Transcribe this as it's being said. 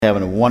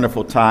Having a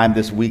wonderful time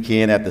this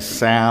weekend at the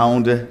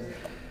Sound.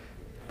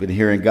 Been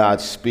hearing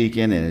God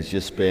speaking, and it's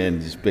just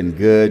been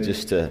good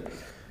just to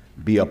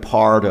be a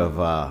part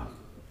of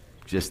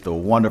just the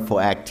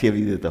wonderful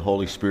activity that the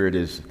Holy Spirit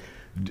is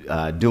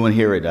doing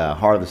here at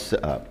Heart of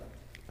the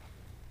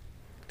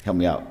help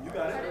me out.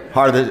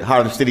 Heart of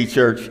the City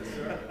Church,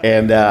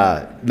 and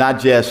not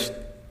just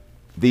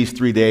these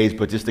 3 days,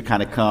 but just to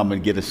kind of come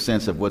and get a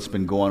sense of what's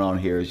been going on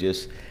here is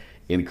just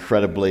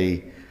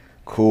incredibly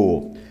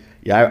cool.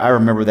 Yeah, I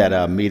remember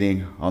that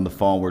meeting on the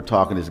phone. We're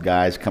talking to this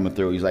guy's coming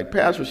through. He's like,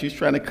 Pastor, she's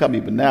trying to cut me,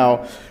 but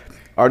now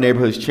our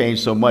neighborhood's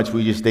changed so much.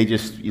 They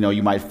just,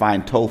 you might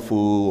find tofu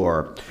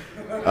or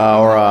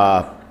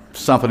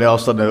something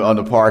else on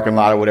the parking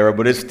lot or whatever,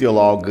 but it's still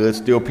all good.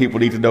 Still,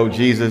 people need to know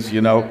Jesus,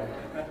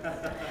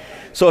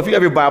 So if you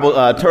have your Bible,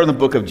 turn to the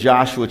book of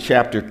Joshua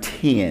chapter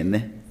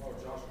 10.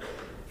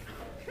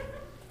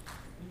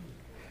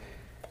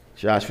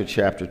 Joshua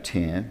chapter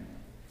 10.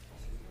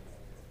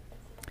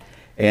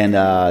 And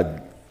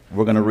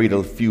we're going to read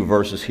a few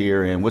verses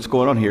here. And what's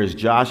going on here is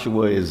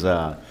Joshua is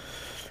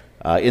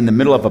in the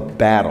middle of a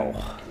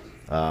battle.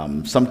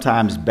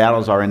 Sometimes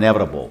battles are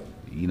inevitable.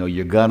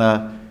 You're going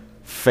to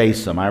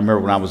face them. I remember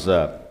when I was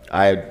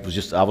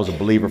a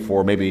believer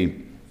for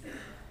maybe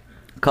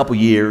a couple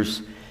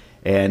years.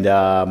 And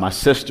my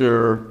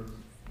sister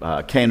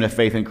came to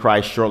faith in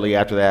Christ shortly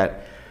after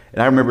that.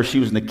 And I remember she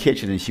was in the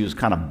kitchen and she was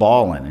kind of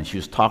bawling. And she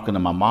was talking to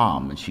my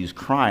mom and she's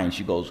crying.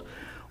 She goes,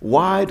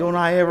 "Why don't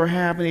I ever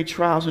have any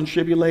trials and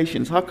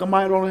tribulations? How come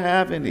I don't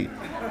have any?"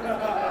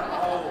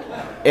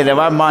 And in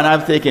my mind,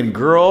 I'm thinking,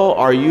 girl,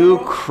 are you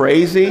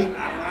crazy?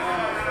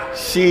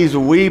 She's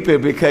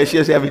weeping because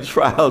she's having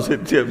trials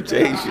and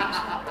temptations.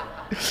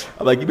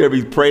 I'm like, you better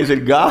be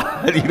praising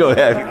God. You don't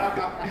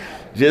have,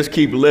 just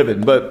keep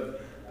living.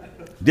 But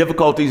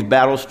difficulties,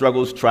 battles,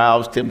 struggles,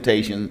 trials,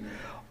 temptation,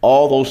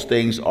 all those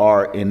things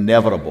are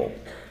inevitable.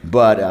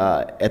 But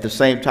at the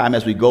same time,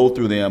 as we go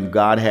through them,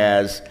 God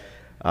has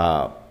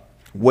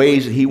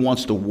ways that he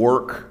wants to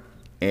work,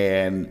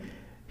 and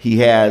he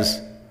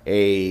has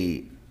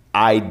a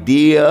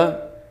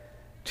idea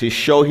to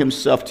show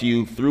himself to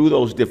you through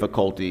those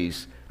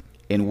difficulties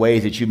in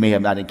ways that you may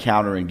have not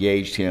encountered or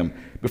engaged him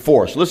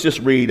before. So let's just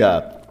read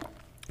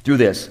through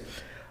this.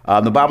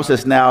 The Bible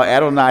says, "Now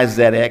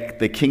Adonizedek,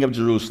 the king of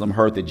Jerusalem,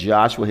 heard that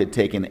Joshua had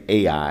taken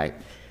Ai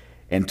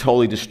and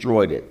totally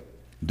destroyed it,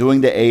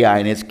 doing to Ai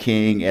and its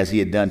king as he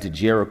had done to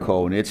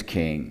Jericho and its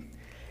king.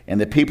 And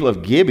the people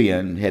of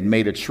Gibeon had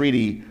made a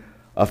treaty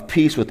of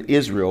peace with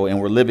Israel and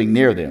were living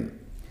near them.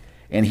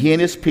 And he and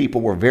his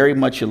people were very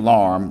much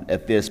alarmed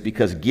at this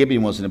because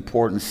Gibeon was an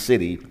important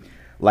city,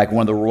 like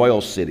one of the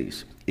royal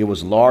cities. It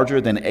was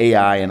larger than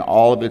Ai, and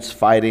all of its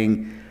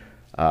fighting,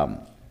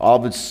 all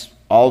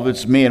of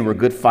its men were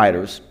good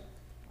fighters.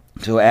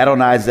 So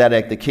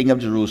Adonizedek, the king of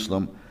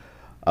Jerusalem,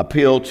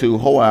 appealed to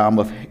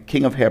Hoam,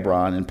 king of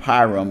Hebron, and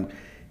Piram,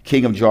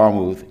 king of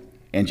Jarmuth,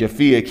 and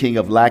Japhia, king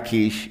of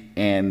Lachish,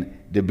 and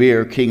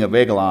Debir, king of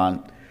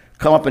Eglon.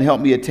 Come up and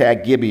help me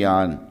attack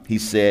Gibeon, he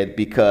said,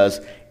 because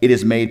it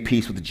has made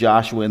peace with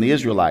Joshua and the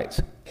Israelites.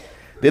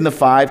 Then the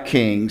 5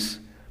 kings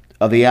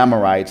of the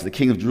Amorites, the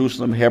king of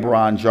Jerusalem,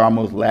 Hebron,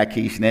 Jarmuth,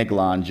 Lachish, and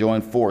Eglon,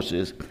 joined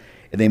forces,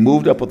 and they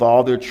moved up with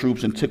all their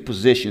troops and took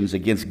positions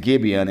against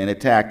Gibeon and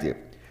attacked it.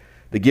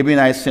 The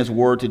Gibeonites sent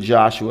word to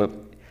Joshua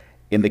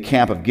in the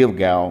camp of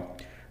Gilgal,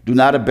 "Do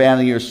not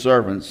abandon your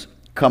servants.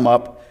 Come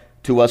up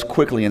to us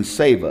quickly and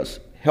save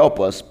us.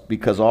 Help us,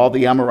 because all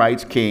the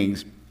Amorites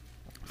kings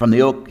from the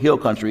hill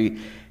country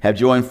have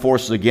joined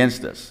forces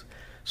against us."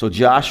 So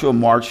Joshua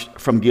marched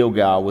from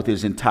Gilgal with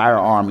his entire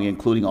army,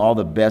 including all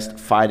the best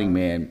fighting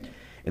men.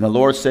 And the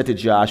Lord said to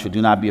Joshua,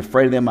 "Do not be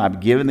afraid of them.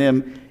 I've given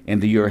them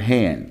into your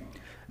hand.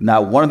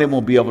 Not one of them will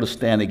be able to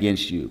stand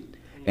against you."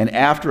 And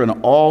after an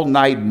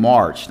all-night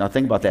march, now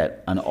think about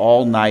that, an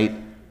all-night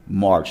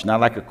march, not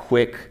like a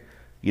quick,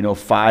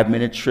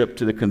 5-minute trip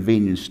to the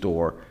convenience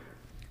store,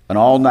 an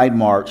all-night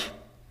march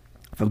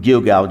from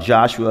Gilgal,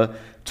 Joshua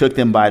took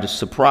them by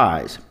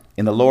surprise,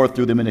 and the Lord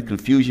threw them into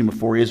confusion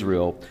before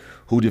Israel,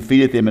 who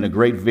defeated them in a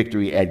great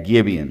victory at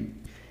Gibeon.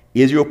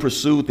 Israel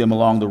pursued them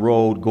along the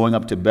road going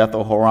up to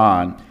Bethel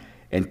Horon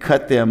and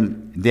cut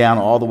them down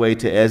all the way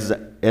to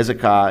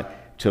Ezekah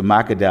to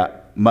Makkadah.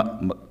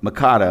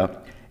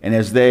 And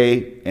as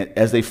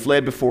they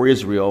fled before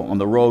Israel on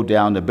the road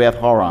down to Beth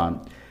Horon,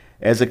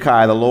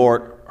 Ezekah, the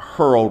Lord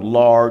hurled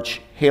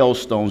large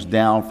hailstones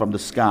down from the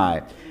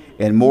sky,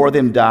 and more of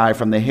them died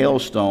from the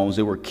hailstones.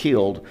 They were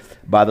killed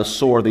by the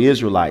sword of the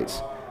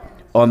Israelites.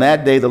 On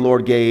that day, the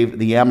Lord gave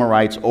the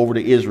Amorites over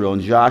to Israel,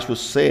 and Joshua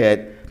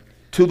said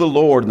to the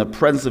Lord in the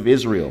presence of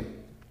Israel,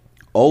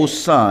 "O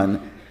sun,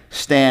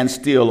 stand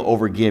still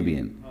over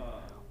Gibeon.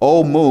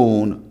 O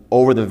moon,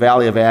 over the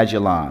valley of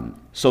Ajalon."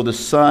 So the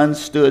sun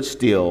stood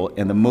still,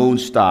 and the moon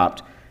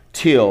stopped,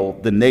 till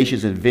the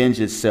nations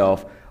avenged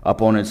itself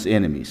upon its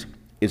enemies.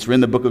 It's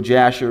written in the book of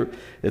Jasher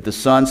that the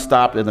sun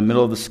stopped in the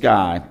middle of the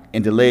sky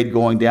and delayed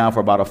going down for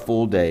about a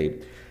full day.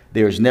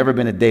 There has never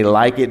been a day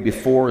like it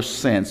before or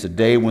since, a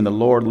day when the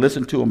Lord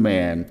listened to a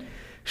man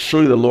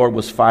Surely the Lord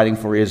was fighting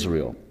for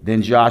Israel.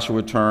 Then Joshua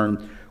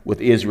returned with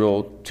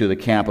Israel to the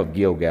camp of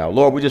Gilgal.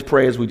 Lord, we just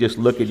pray as we just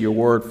look at your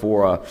word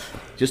for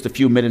just a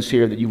few minutes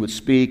here that you would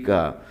speak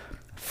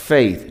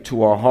faith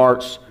to our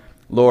hearts.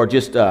 Lord,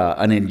 just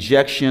an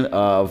injection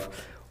of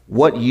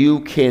what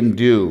you can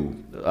do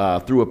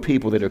through a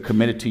people that are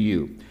committed to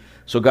you.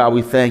 So God,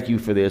 we thank you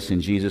for this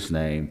in Jesus'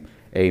 name.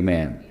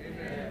 Amen.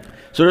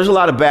 So there's a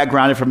lot of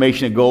background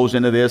information that goes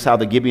into this, how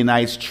the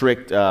Gibeonites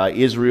tricked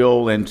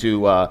Israel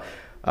into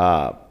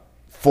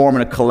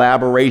forming a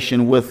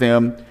collaboration with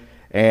him,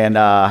 and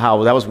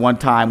how that was one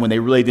time when they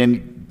really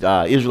didn't,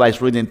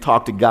 Israelites really didn't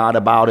talk to God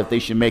about if they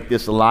should make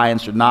this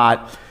alliance or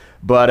not.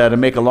 But to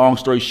make a long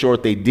story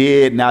short, they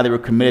did. Now they were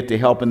committed to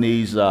helping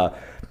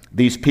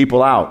these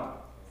people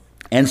out.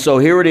 And so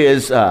here it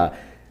is,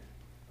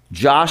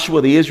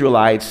 Joshua, the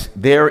Israelites,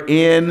 they're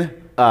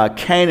in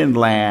Canaan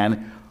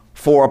land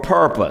for a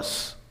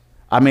purpose.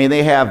 I mean,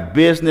 they have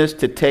business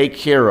to take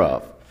care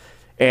of.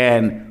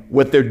 And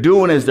what they're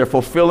doing is they're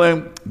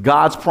fulfilling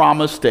God's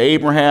promise to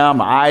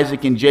Abraham,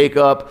 Isaac, and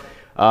Jacob,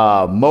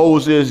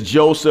 Moses,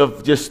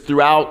 Joseph, just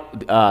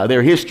throughout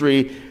their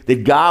history,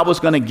 that God was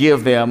going to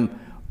give them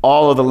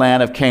all of the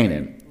land of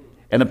Canaan.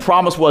 And the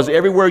promise was,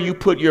 everywhere you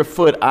put your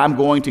foot, I'm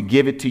going to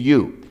give it to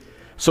you.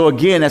 So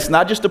again, that's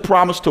not just a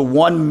promise to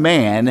one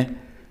man,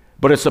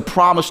 but it's a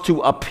promise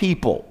to a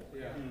people.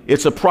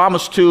 It's a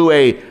promise to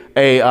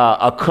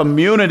a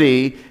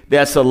community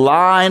that's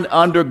aligned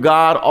under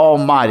God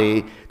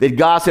Almighty, that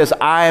God says,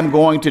 I am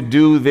going to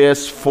do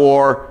this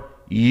for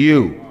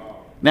you.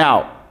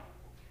 Now,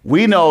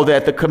 we know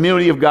that the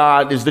community of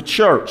God is the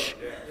church,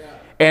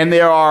 and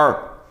there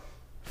are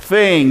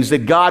things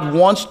that God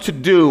wants to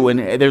do, and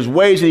there's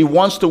ways that he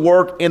wants to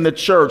work in the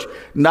church,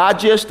 not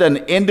just an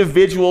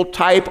individual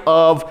type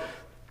of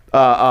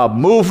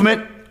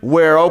movement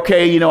where,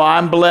 okay, you know,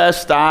 I'm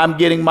blessed, I'm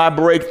getting my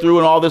breakthrough,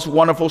 and all this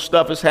wonderful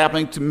stuff is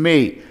happening to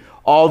me.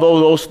 Although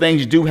those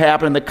things do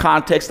happen in the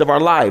context of our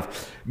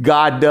life.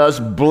 God does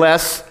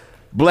bless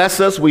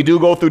us. We do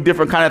go through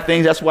different kind of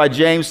things. That's why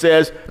James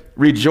says,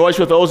 rejoice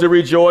with those that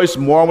rejoice,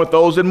 mourn with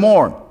those that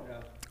mourn.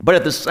 But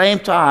at the same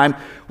time,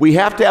 we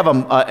have to have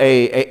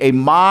a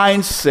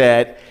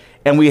mindset,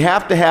 and we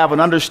have to have an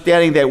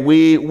understanding that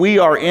we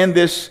are in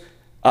this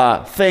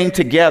thing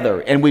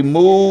together, and we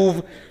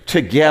move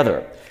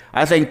together.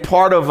 I think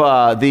part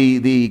of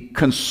the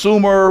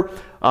consumer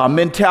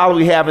mentality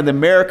we have in the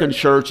American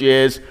church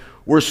is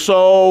we're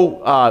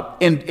so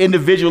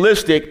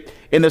individualistic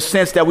in the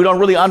sense that we don't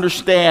really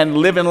understand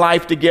living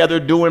life together,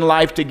 doing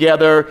life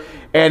together,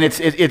 and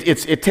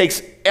it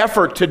takes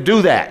effort to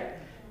do that.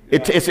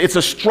 It's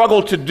a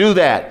struggle to do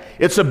that.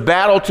 It's a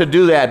battle to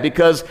do that,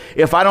 because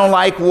if I don't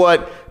like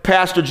what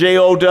Pastor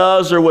J.O.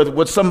 does or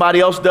what somebody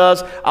else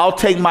does, I'll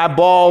take my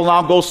ball and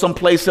I'll go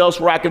someplace else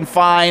where I can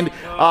find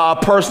a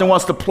person who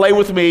wants to play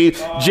with me,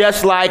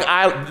 just like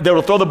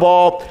they'll throw the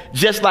ball,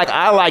 just like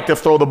I like to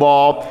throw the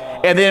ball.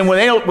 And then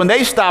when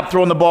they stop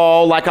throwing the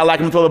ball like I like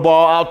them to throw the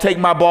ball, I'll take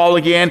my ball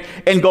again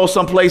and go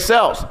someplace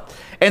else.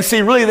 And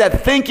see, really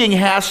that thinking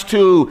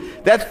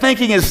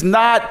is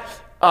not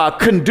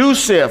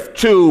conducive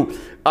to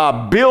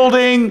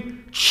building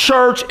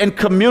church and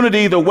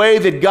community the way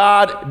that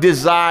God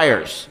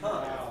desires.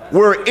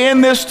 We're in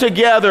this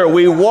together.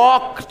 We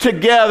walk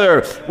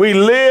together. We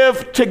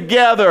live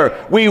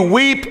together. We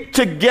weep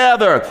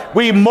together.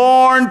 We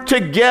mourn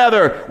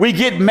together. We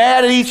get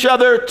mad at each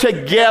other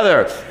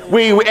together.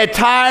 At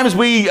times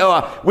we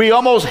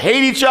almost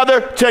hate each other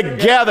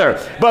together.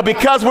 But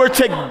because we're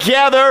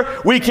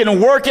together, we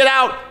can work it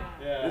out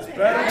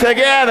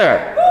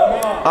together.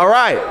 All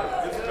right.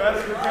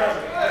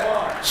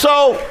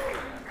 So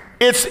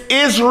it's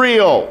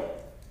Israel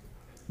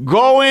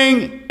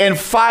going and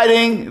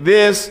fighting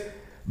this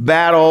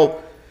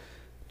battle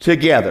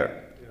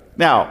together.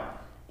 Now,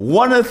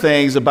 one of the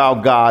things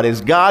about God is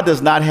God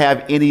does not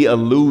have any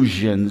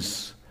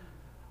illusions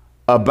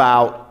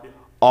about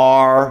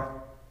our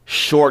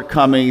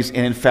shortcomings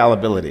and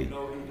infallibility.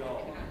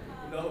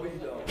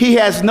 He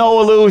has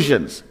no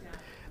illusions.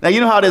 Now, you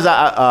know how it is.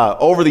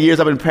 Over the years,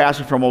 I've been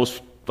pastoring for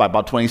almost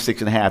about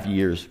 26 and a half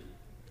years.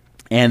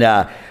 And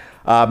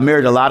I've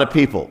married a lot of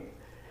people.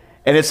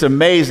 And it's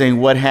amazing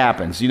what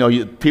happens. You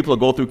know, people will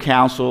go through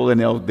counsel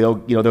and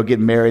they'll get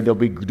married. They'll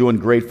be doing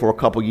great for a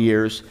couple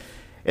years.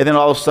 And then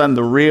all of a sudden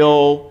the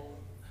real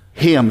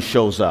him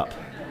shows up.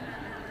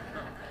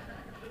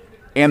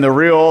 And the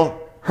real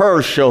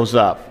her shows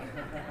up.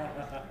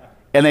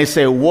 And they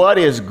say, what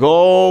is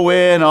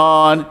going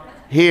on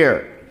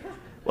here?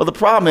 Well, the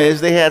problem is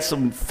they had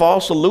some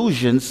false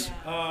illusions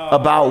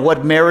about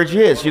what marriage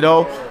is, you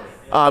know.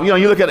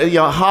 You look at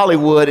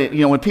Hollywood,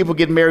 and, when people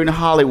get married in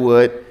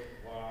Hollywood,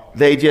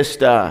 they're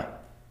just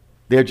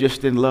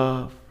in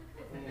love.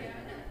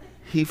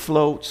 He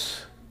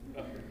floats.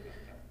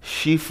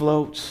 She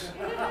floats.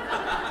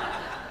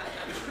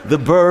 The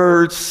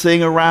birds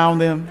sing around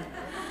them.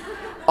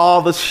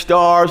 All the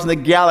stars in the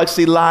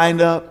galaxy lined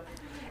up.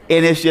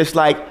 And it's just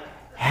like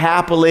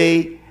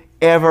happily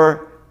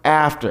ever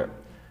after.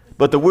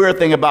 But the weird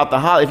thing about the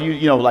holiday,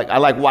 if like I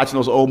like watching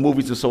those old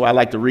movies, and so I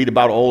like to read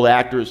about old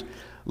actors. A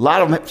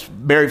lot of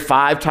them married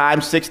 5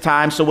 times, 6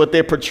 times. So what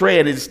they're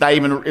portraying is not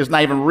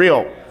even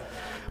real.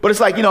 But it's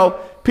like,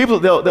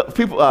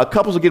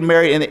 couples will get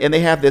married and they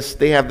have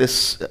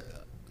this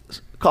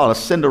called a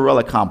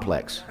Cinderella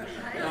complex.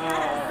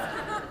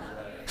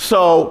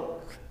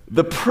 So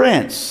the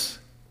prince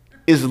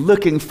is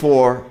looking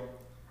for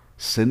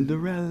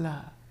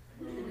Cinderella.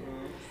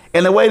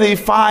 And the way they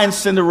find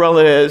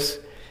Cinderella is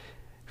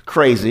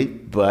crazy,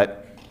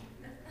 but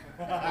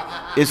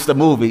it's the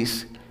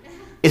movies,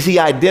 is he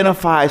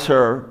identifies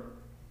her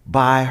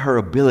by her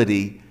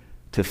ability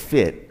to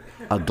fit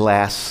a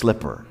glass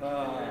slipper.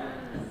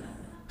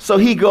 So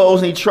he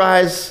goes and he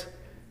tries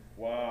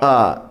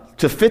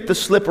to fit the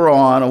slipper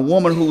on a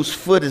woman whose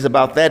foot is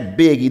about that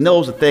big. He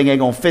knows the thing ain't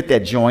gonna fit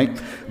that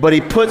joint, but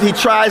he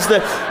tries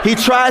to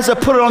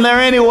put it on there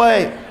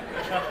anyway.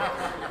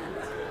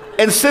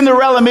 And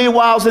Cinderella,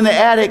 meanwhile, is in the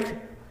attic,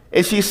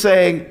 and she's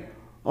saying,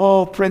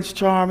 "Oh, Prince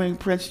Charming,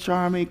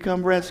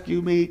 come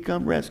rescue me,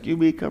 come rescue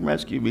me, come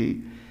rescue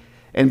me."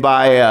 And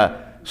by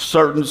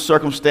certain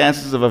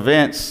circumstances of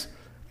events,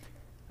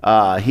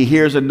 he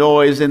hears a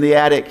noise in the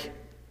attic.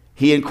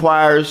 He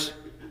inquires.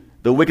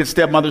 The wicked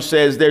stepmother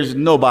says, "There's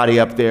nobody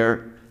up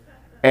there."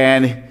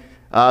 And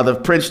the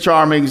Prince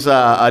Charming's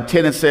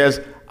attendant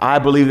says, "I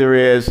believe there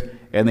is."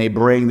 And they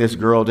bring this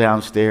girl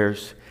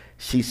downstairs.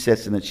 She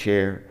sits in a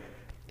chair,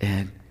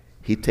 and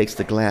he takes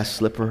the glass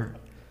slipper,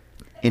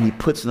 and he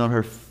puts it on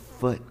her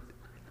foot.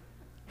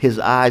 His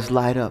eyes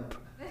light up.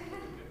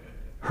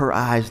 Her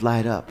eyes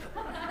light up.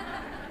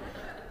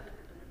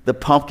 The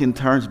pumpkin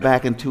turns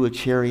back into a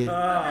chariot.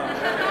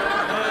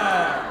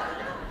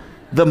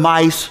 The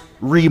mice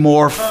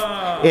remorph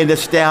into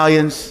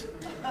stallions,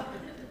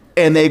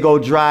 and they go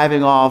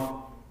driving off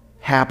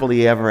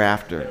happily ever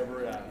after.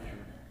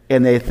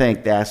 And they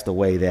think that's the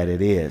way that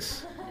it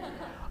is.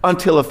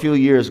 Until a few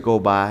years go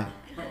by,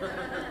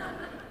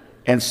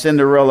 and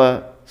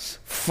Cinderella's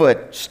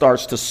foot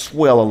starts to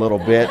swell a little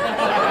bit.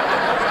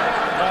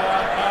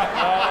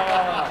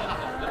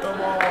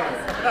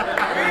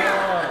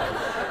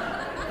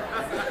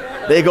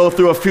 They go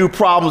through a few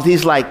problems.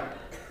 He's like,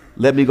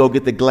 "Let me go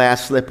get the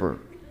glass slipper."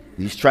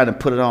 He's trying to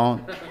put it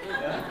on.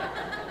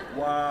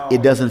 Wow.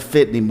 It doesn't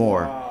fit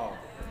anymore. Wow.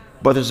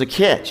 But there's a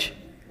catch.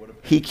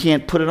 He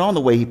can't put it on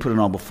the way he put it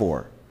on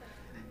before.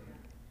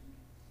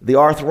 The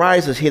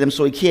arthritis hit him,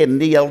 so he can't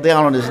kneel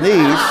down on his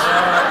knees.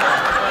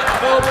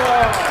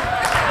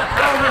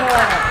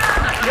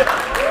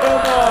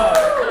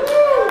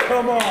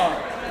 Come on.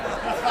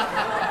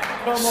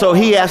 So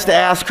he has to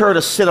ask her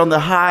to sit on the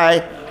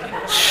high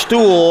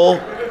stool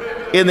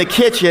in the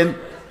kitchen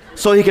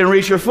so he can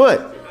reach her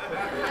foot.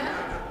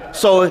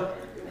 So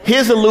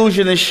his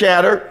illusion is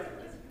shattered.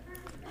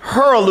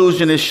 Her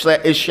illusion is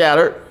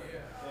shattered.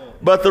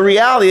 But the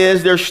reality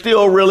is they're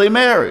still really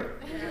married.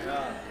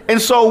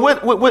 And so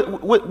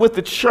with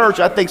the church,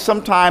 I think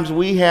sometimes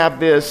we have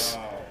this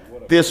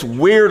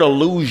weird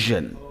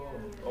illusion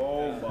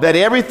that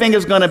everything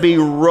is going to be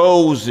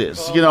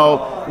roses. One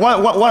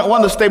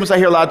of the statements I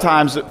hear a lot of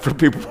times from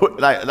people,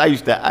 I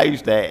used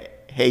to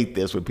hate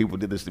this when people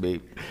did this to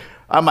me.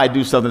 I might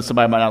do something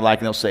somebody might not like,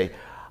 and they'll say,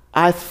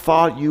 "I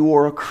thought you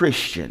were a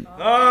Christian."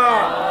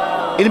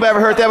 Anybody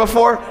ever heard that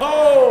before?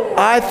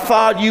 I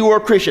thought you were a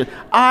Christian.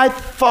 I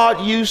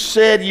thought you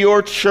said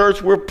your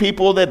church were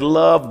people that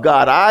love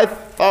God. I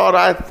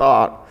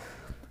thought.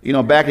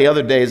 Back in the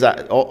other days,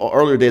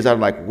 earlier days, I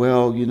was like,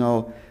 well,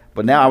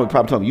 but now I would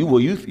probably tell them,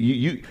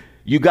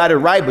 you got it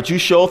right, but you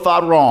sure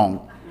thought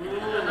wrong.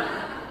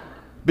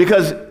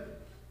 Because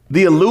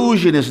the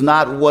illusion is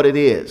not what it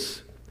is.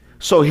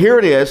 So here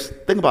it is.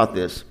 Think about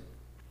this.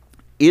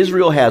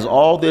 Israel has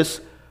all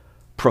this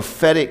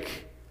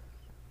prophetic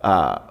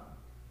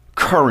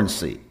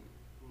currency.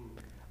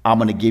 I'm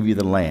going to give you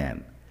the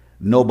land.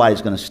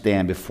 Nobody's going to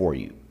stand before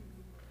you.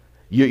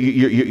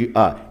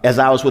 As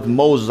I was with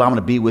Moses, I'm going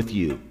to be with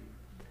you.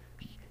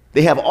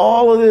 They have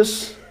all of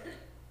this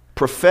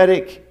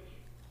prophetic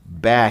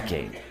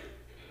backing.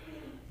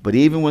 But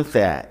even with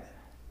that,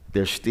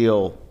 there's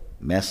still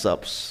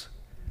mess-ups,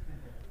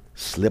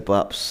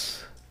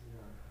 slip-ups,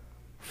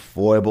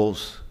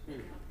 foibles.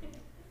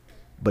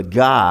 But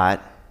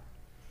God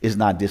is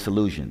not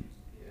disillusioned,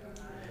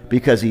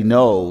 because he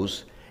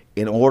knows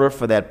in order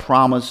for that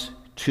promise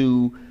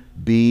to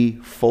be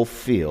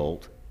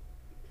fulfilled,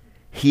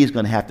 he's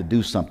going to have to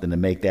do something to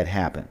make that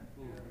happen.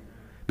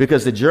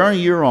 Because the journey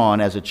you're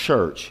on as a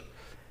church,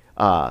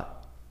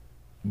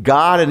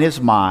 God in his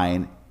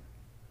mind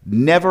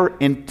never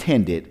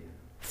intended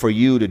for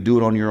you to do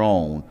it on your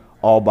own,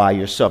 all by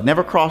yourself.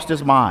 Never crossed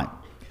his mind.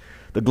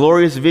 The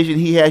glorious vision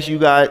he has you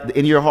guys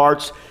in your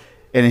hearts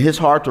and in his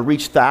heart to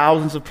reach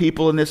thousands of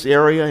people in this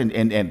area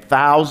and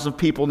thousands of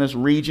people in this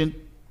region,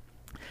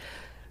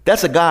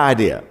 that's a God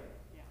idea.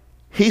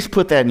 He's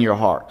put that in your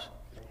heart.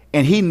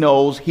 And he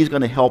knows he's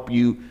going to help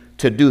you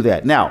to do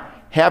that. Now,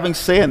 having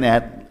said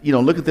that,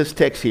 look at this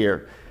text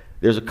here.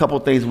 There's a couple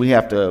of things we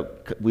have to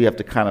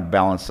kind of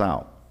balance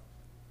out.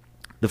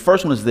 The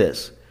first one is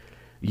this.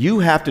 You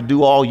have to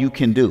do all you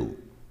can do.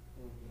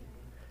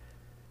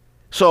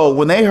 So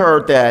when they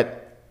heard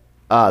that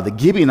the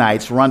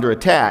Gibeonites were under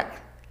attack,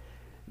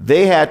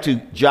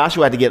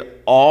 Joshua had to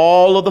get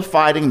all of the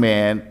fighting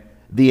men,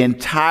 the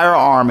entire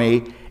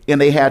army,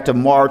 and they had to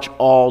march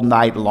all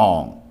night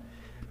long.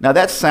 Now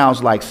that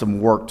sounds like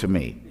some work to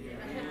me.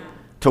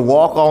 To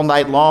walk all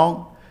night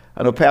long.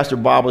 I know Pastor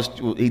Bob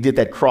he did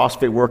that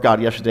CrossFit workout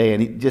yesterday,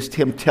 and just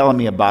him telling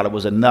me about it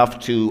was enough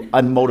to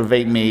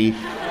unmotivate me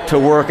to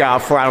work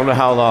out for I don't know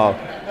how long.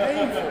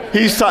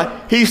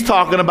 He's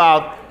talking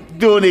about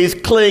doing these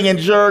cling and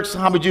jerks.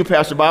 How many you,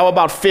 Pastor Bob?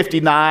 About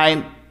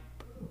 59.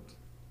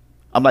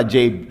 I'm like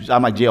Jay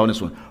on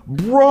this one.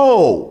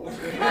 Bro,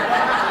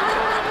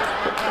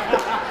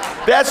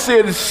 that's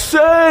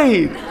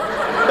insane.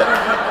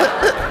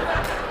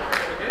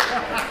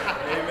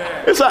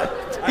 It's like,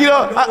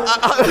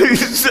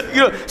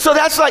 so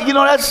that's like,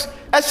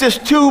 that's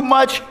just too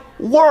much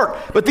work.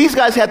 But these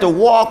guys had to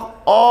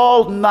walk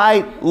all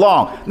night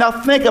long. Now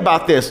think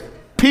about this.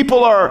 I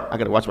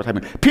gotta watch my time.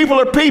 People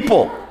are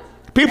people.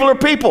 People are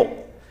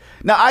people.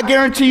 Now I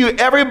guarantee you,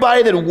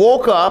 everybody that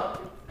woke up,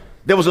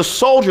 there was a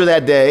soldier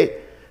that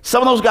day.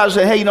 Some of those guys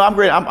said, "Hey, I'm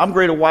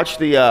great to watch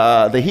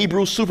the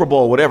Hebrew Super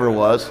Bowl, whatever it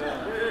was."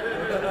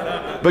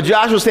 But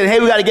Joshua said, "Hey,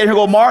 we got to get here and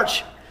go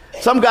march."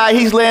 Some guy,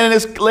 he's laying in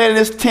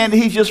his tent,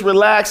 he's just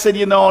relaxing,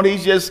 and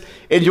he's just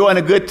enjoying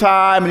a good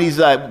time, and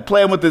he's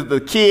playing with the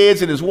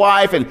kids and his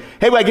wife, and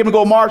hey, we got to get him to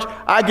go march.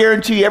 I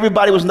guarantee you,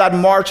 everybody was not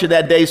marching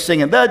that day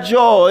singing, "The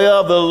joy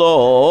of the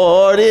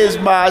Lord is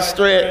my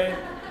strength."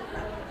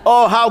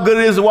 Oh, how good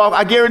it is to walk.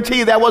 I guarantee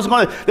you that wasn't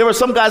going to. There were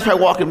some guys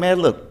probably walking, man,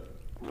 look,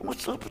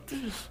 what's up with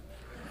this?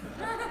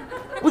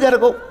 We got to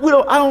go.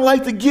 I don't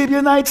like the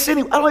Gibeonites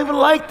anyway. I don't even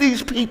like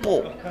these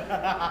people.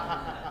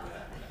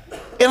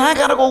 And I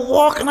got to go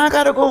walk, and I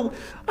got to go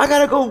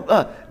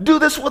do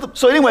this with them.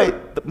 So anyway,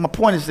 my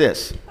point is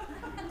this.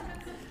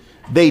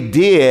 They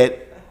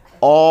did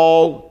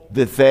all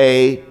that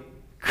they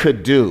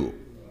could do.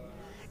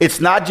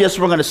 It's not just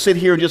we're going to sit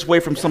here and just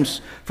wait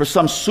for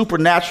some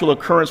supernatural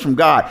occurrence from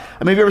God.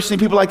 I mean, have you ever seen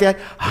people like that?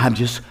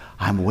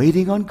 I'm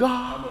waiting on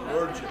God.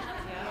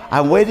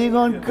 I'm waiting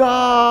on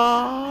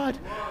God.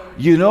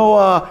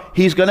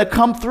 He's going to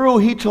come through.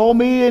 He told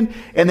me,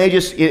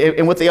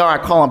 and what they are, I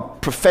call them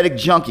prophetic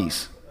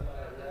junkies.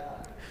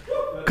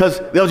 Because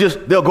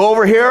they'll go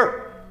over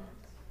here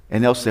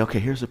and they'll say, okay,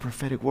 here's the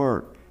prophetic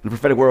word. The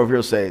prophetic word over here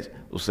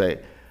will say,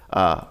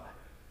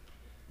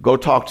 go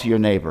talk to your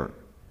neighbor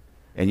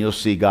and you'll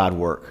see God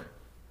work.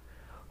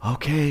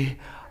 Okay,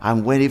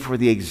 I'm waiting for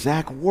the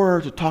exact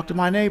word to talk to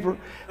my neighbor.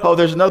 Oh,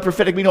 there's another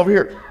prophetic meeting over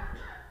here.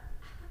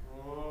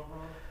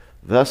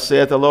 Thus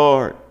saith the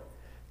Lord,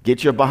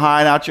 get your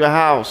behind out your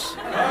house.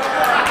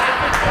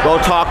 Go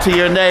talk to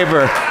your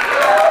neighbor.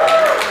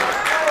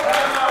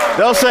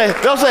 They'll say,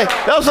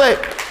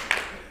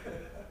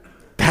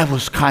 that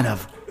was kind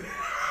of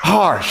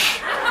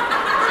harsh.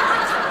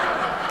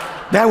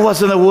 That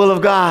wasn't the will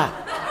of God.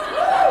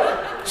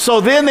 So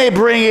then they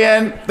bring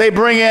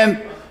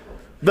in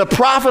the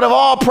prophet of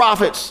all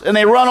prophets, and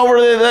they run over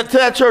to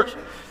that church.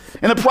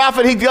 And the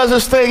prophet, he does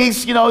his thing.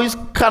 He's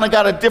kind of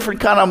got a different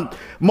kind of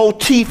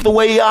motif the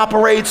way he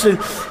operates, and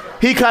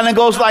he kind of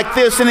goes like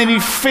this, and then he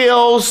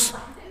feels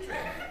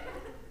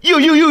you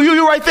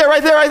right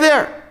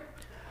there.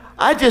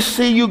 I just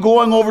see you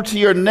going over to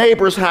your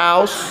neighbor's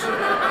house,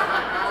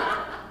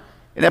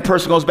 and that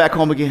person goes back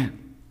home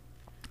again.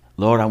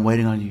 Lord, I'm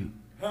waiting on you.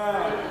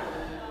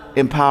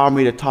 Empower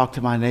me to talk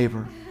to my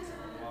neighbor.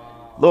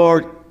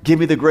 Lord, give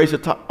me the grace to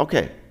talk.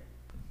 Okay,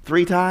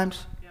 3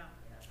 times?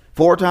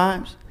 4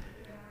 times?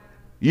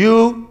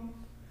 You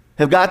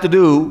have got to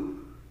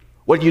do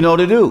what you know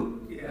to do.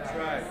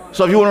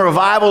 So if you want a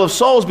revival of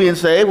souls being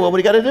saved, well, what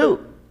do you got to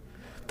do?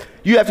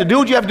 You have to do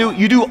what you have to do.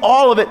 You do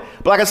all of it.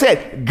 But like I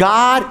said,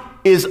 God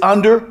is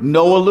under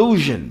no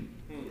illusion.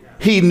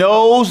 He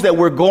knows that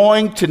we're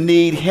going to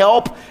need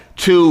help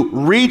to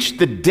reach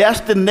the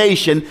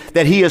destination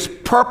that he has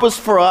purposed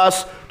for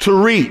us to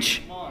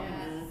reach.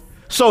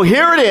 So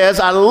here it is.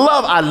 I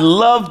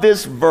love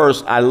this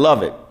verse. I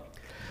love it.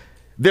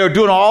 They're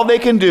doing all they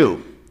can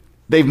do.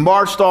 They've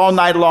marched all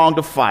night long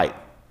to fight.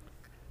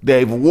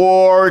 They've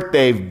warred.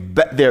 They're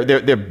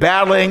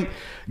battling.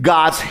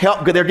 God's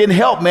help. They're getting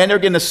help, man. They're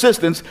getting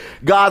assistance.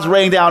 God's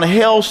raining down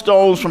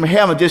hailstones from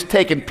heaven, just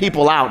taking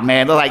people out,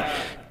 man. They're like,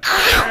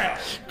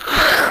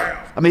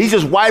 I mean, he's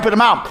just wiping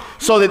them out.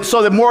 So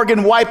that more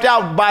getting wiped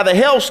out by the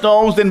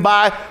hailstones than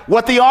by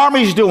what the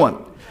army's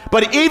doing.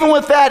 But even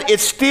with that, it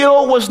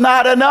still was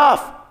not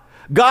enough.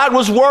 God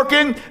was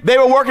working. They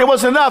were working. It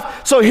wasn't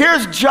enough. So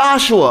here's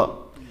Joshua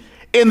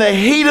in the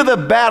heat of the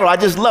battle. I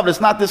just love it.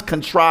 It's not this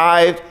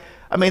contrived.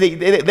 I mean,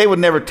 they would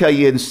never tell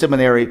you in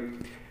seminary,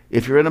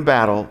 if you're in a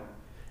battle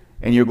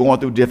and you're going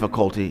through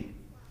difficulty,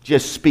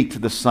 just speak to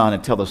the sun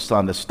and tell the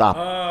sun to stop.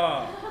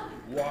 Wow.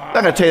 I'm not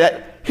going to tell you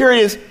that. Here he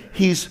is.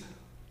 He's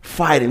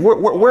fighting.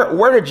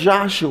 Where did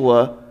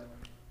Joshua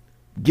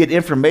get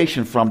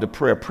information from to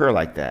pray a prayer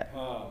like that?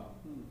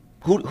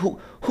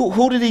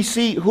 Who did he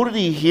see? Who did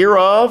he hear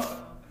of?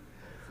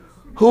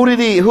 Who did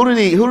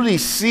he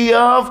see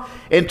of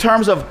in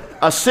terms of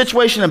a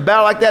situation and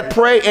battle like that,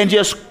 pray and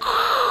just,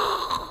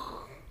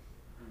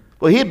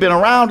 well, he had been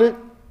around it.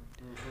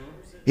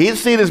 He had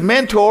seen his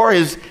mentor,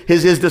 his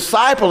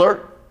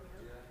discipler.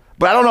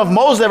 But I don't know if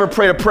Moses ever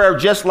prayed a prayer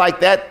just like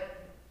that.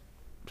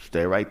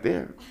 Stay right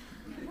there.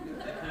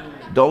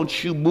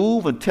 Don't you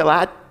move until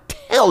I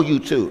tell you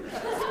to.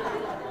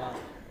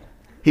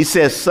 He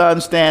says,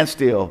 sun, stand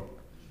still.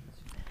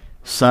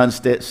 Sun,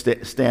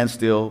 stand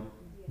still.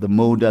 The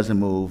moon doesn't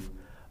move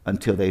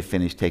until they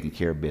finish taking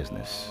care of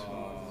business.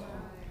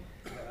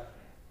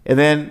 And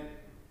then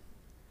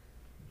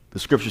the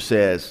scripture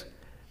says,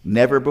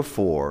 never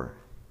before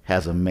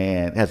has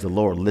the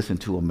Lord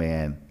listened to a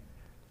man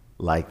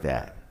like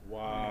that.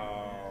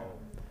 Wow.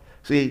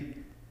 See,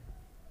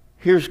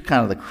 here's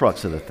kind of the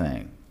crux of the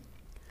thing.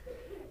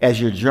 As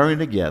you're journeying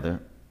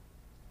together,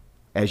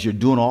 as you're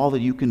doing all that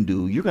you can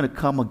do, you're going to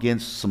come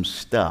against some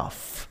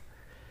stuff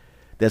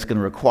that's going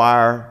to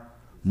require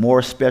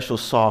more special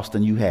sauce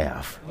than you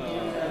have.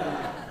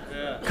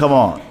 Come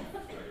on.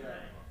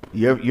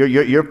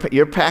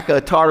 Your pack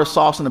of tartar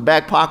sauce in the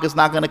back pocket's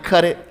not going to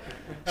cut it.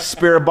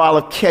 Spare a bottle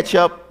of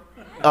ketchup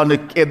on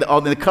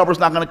the cover's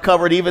not going to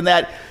cover it. Even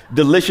that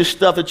delicious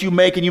stuff that you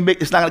make,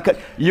 it's not going to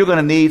cut. You're going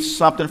to need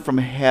something from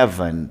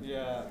heaven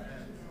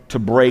to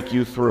break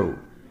you through.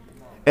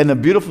 And the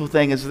beautiful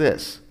thing is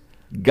this: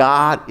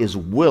 God is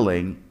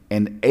willing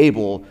and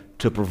able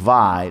to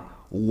provide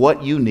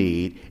what you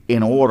need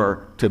in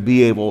order to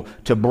be able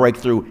to break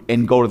through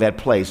and go to that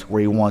place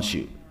where he wants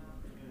you.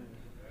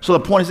 So the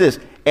point is this: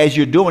 as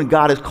you're doing what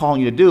God is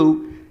calling you to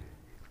do,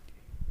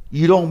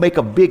 you don't make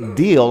a big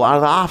deal out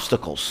of the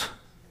obstacles.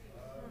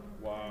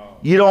 Wow.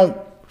 You don't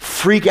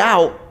freak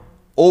out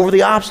over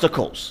the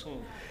obstacles.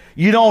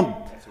 You don't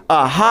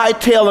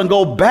hightail and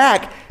go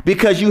back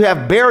because you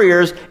have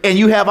barriers and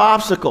you have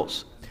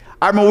obstacles.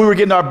 I remember we were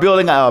getting our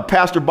building.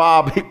 Pastor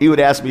Bob, he would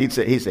ask me.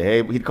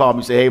 He'd call me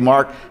and say, "Hey,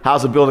 Mark,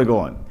 how's the building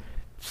going?"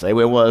 Same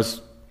way it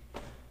was a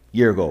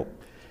year ago.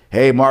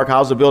 "Hey, Mark,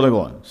 how's the building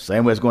going?"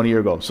 Same way it's going a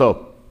year ago.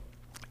 So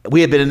we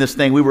had been in this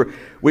thing. We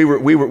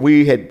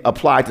had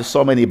applied to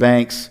so many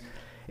banks,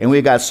 and we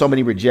had got so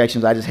many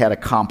rejections. I just had a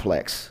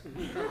complex.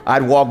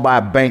 I'd walk by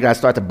a bank and I'd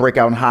start to break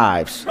out in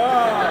hives.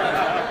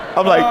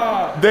 I'm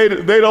like,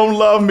 they don't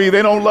love me.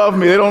 They don't love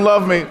me. They don't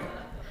love me.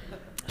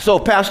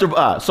 So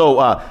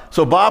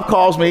so Bob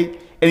calls me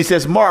and he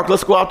says, "Mark,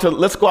 let's go out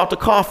to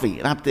coffee."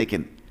 And I'm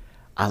thinking,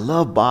 I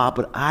love Bob,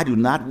 but I do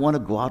not want to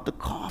go out to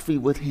coffee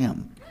with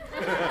him.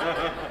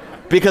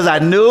 Because I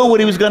knew what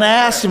he was going to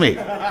ask me.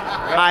 And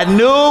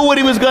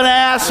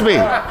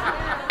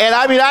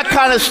I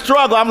kind of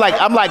struggle. I'm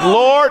like,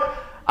 Lord,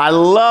 I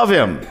love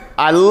him,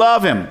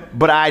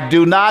 but I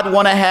do not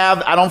want to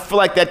I don't feel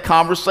like that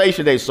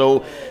conversation today.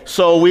 So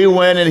we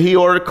went and he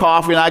ordered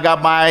coffee and I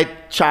got my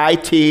chai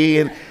tea,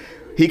 and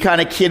he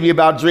kind of kidded me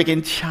about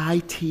drinking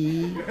chai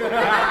tea.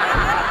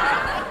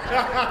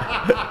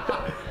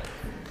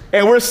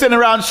 And we're sitting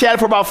around chatting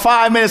for about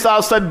 5 minutes. All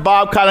of a sudden,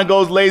 Bob kind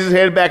of lays his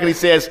head back and he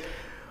says,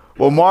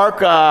 "Well, Mark,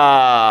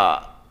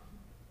 have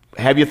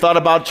you thought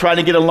about trying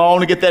to get a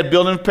loan to get that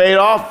building paid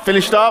off,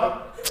 finished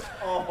up?"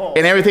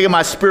 And everything in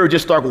my spirit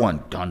just started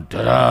going, dun,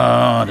 dun,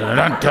 dun, dun,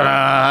 dun,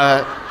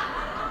 dun.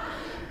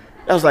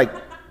 I was like,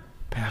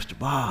 "Pastor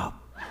Bob,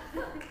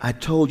 I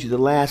told you the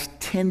last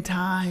 10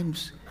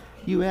 times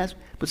you asked,"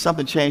 but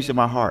something changed in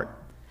my heart.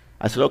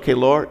 I said, "Okay,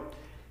 Lord,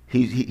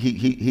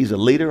 he's a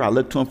leader. I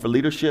look to him for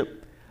leadership.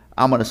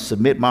 I'm going to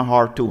submit my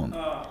heart to him."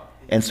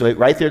 And so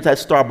right there at that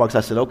Starbucks,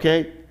 I said,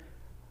 "Okay,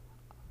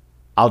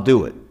 I'll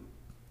do it."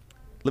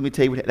 Let me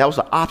tell you, that was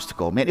an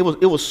obstacle, man. It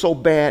was so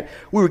bad.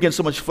 We were getting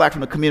so much flack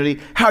from the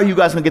community. "How are you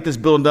guys going to get this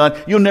building done?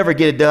 You'll never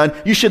get it done.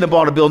 You shouldn't have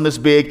bought a building this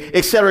big,"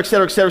 et cetera, et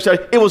cetera, et cetera, et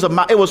cetera. It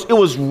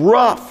was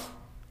rough.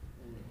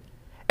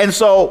 And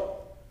so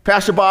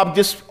Pastor Bob,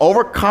 just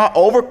over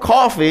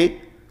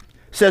coffee,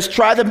 says,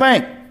 "Try the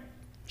bank."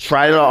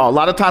 Tried it all. A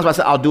lot of times I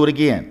said, "I'll do it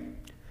again."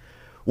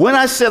 When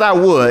I said I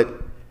would,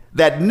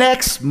 that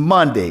next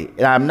Monday,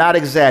 and I'm not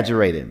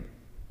exaggerating,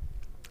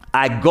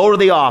 I go to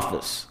the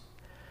office.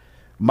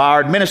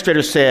 My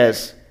administrator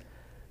says,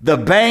 "The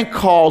bank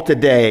called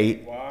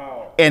today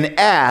and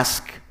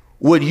asked,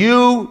 do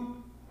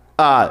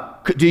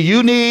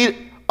you need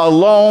a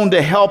loan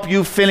to help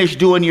you finish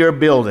doing your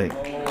building?"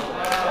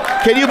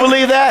 Can you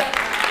believe that?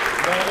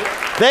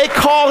 They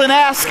called and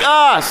asked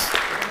us.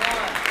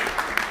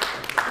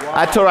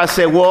 I told her, I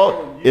said,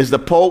 "Well, is the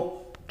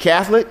Pope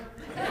Catholic?"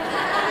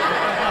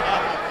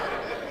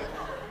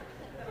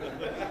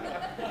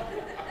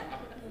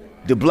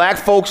 Do black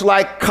folks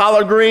like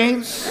collard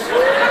greens?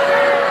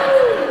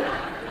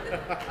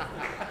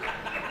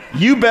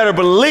 You better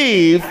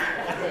believe.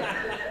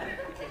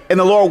 And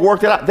the Lord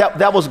worked it out.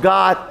 That was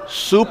God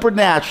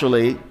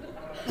supernaturally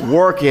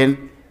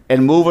working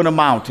and moving a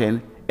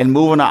mountain and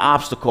moving an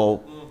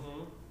obstacle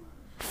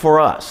for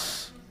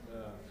us.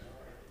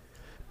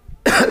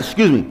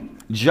 Excuse me.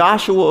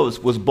 Joshua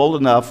was bold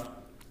enough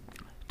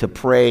to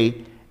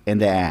pray and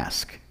to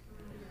ask.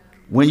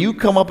 When you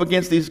come up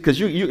against these, because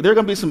there are going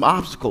to be some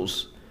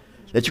obstacles.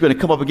 that you're going to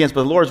come up against,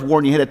 but the Lord's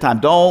warned you ahead of time.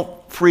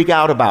 Don't freak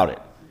out about it.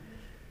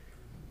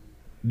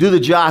 Do the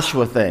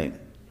Joshua thing.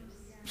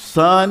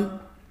 Sun,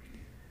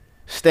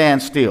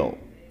 stand still.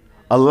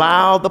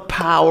 Allow the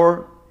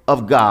power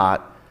of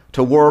God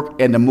to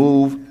work and to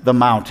move the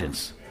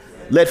mountains.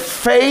 Let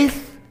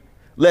faith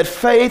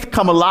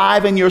come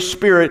alive in your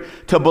spirit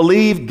to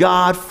believe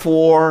God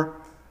for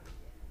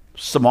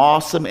some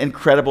awesome,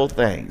 incredible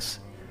things.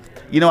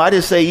 You know, I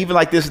just say, even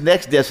like this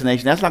next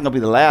destination, that's not going to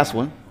be the last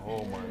one.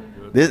 Oh my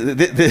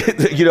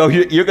goodness. You know,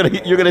 you're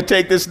gonna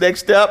take this next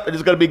step, and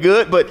it's gonna be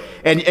good.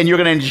 And you're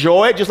gonna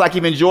enjoy it, just like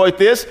you've enjoyed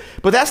this.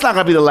 But that's not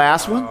gonna be the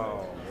last one.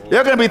 There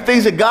are gonna be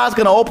things that God's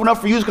gonna open up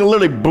for you. It's gonna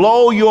literally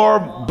blow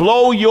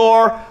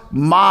your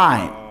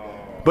mind.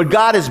 But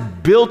God has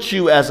built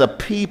you as a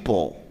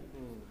people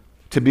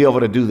to be able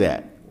to do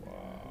that,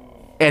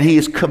 and He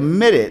is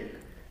committed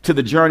to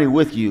the journey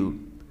with you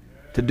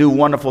to do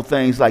wonderful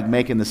things like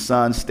making the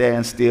sun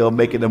stand still,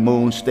 making the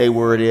moon stay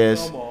where it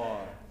is,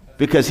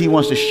 because He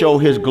wants to show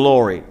His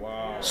glory.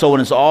 So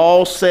when it's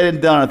all said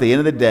and done at the end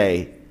of the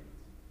day,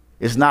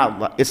 it's not,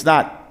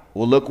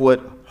 well, look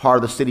what Heart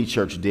of the City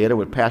Church did or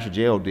what Pastor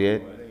J.O.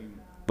 did,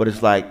 but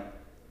it's like,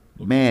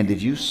 man,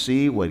 did you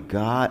see what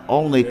God,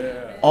 only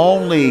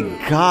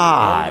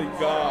God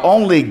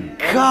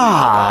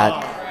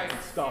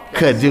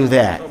could do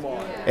that.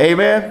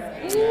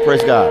 Amen?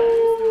 Praise God.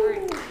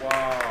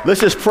 Let's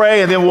just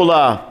pray, and then we'll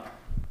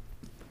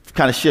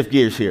kind of shift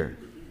gears here.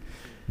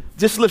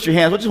 Just lift your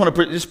hands. I just want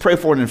to just pray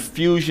for an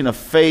infusion of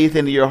faith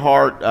into your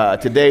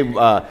heart today.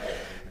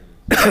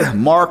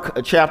 Mark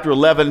chapter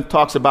 11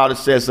 talks about, it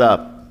says,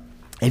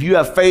 if you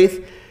have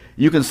faith,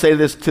 you can say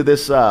this to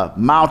this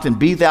mountain,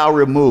 be thou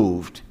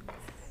removed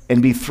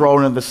and be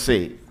thrown in the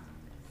sea.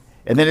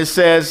 And then it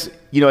says,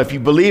 you know, if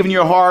you believe in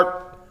your heart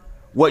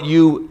what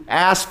you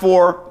ask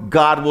for,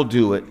 God will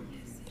do it.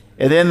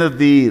 And then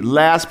the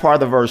last part of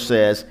the verse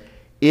says,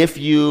 if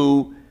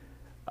you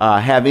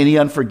have any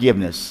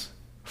unforgiveness,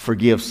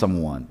 forgive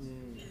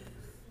someone.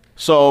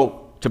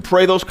 So to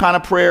pray those kind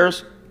of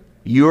prayers,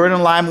 you're in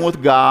alignment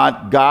with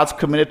God. God's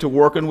committed to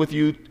working with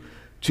you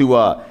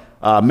to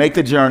make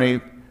the journey.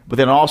 But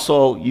then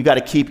also, you got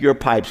to keep your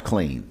pipes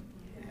clean.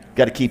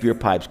 Got to keep your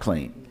pipes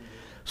clean.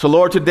 So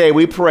Lord, today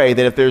we pray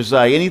that if there's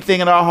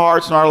anything in our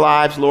hearts and our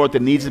lives, Lord,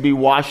 that needs to be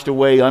washed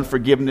away,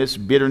 unforgiveness,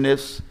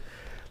 bitterness,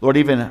 Lord,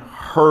 even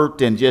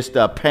hurt and just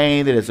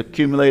pain that has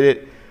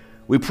accumulated,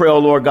 we pray, oh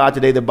Lord God,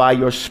 today that by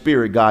your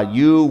Spirit, God,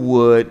 you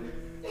would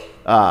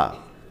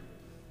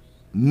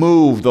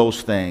move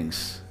those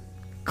things,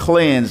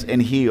 cleanse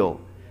and heal.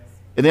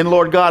 And then,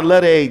 Lord God,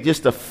 let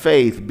just a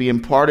faith be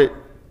imparted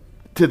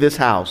to this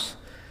house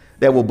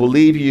that will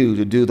believe you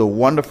to do the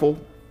wonderful,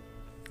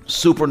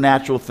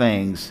 supernatural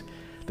things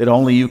that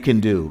only you can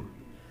do.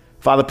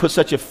 Father, put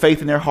such a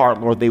faith in their heart,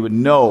 Lord, they would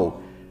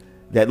know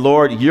that,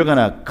 Lord, you're going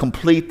to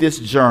complete this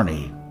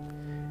journey,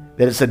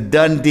 that it's a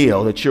done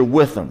deal, that you're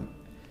with them.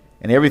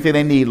 And everything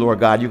they need, Lord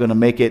God, you're going to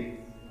make it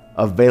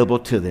available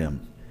to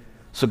them.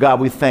 So, God,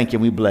 we thank you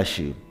and we bless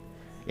you.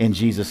 In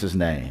Jesus'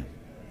 name.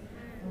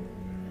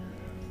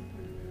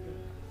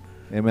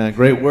 Amen.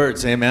 Great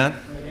words. Amen.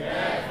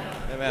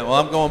 Amen. Well,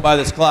 I'm going by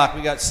this clock.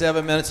 We got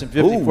 7 minutes and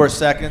 54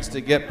 seconds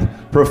to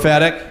get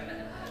prophetic.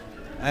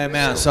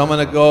 Amen. So I'm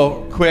going to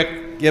go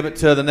quick, give it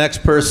to the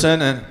next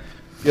person, and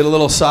get a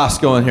little sauce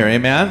going here.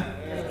 Amen?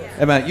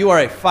 Amen. You are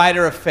a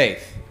fighter of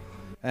faith.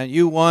 And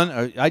you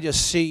won. I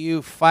just see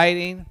you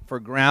fighting for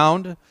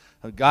ground.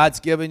 God's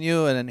given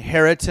you an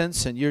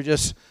inheritance, and you're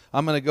just,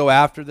 I'm going to go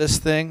after this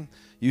thing.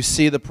 You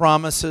see the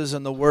promises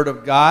in the Word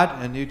of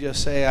God, and you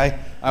just say,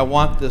 I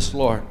want this,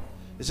 Lord.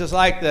 It's just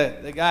like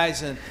the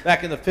guys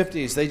back in the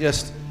 50s. They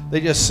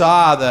just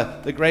saw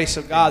the grace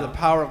of God, the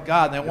power of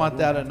God, and they want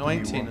that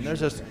anointing. And there's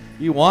just,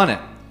 you want it.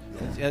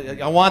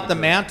 I want the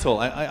mantle.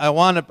 I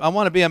want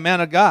to be a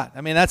man of God.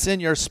 I mean, that's in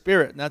your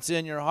spirit, and that's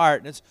in your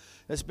heart. And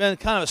it's been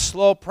kind of a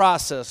slow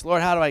process.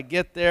 Lord, how do I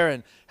get there,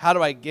 and how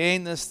do I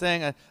gain this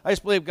thing? I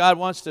just believe God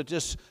wants to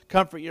just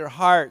comfort your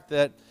heart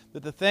that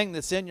the thing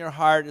that's in your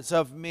heart is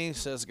of me,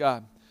 says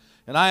God.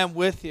 And I am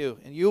with you,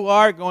 and you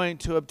are going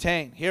to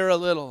obtain here a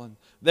little and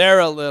there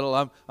a little.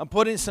 I'm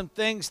putting some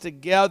things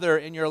together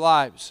in your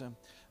lives.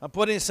 I'm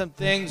putting some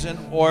things in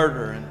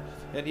order.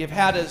 And you've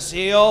had a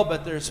zeal,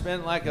 but there's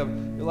been like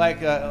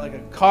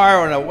a car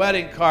or a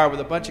wedding car with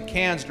a bunch of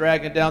cans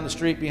dragging down the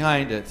street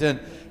behind it. And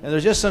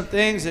there's just some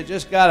things that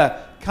just got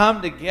to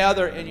come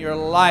together in your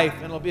life,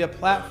 and it'll be a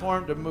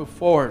platform to move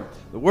forward.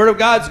 The Word of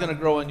God's going to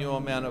grow in you, O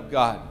man of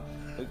God.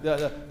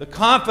 The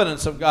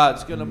confidence of God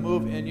is going to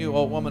move in you,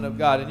 O woman of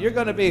God. And you're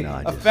going to be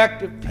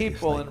effective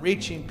people in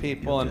reaching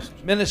people and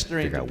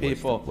ministering to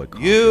people.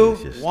 You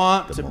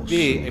want to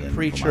be a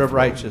preacher of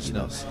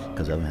righteousness.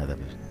 Because I don't have that.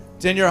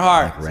 It's in your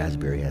heart. Like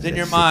raspberry has it's in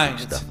your that mind.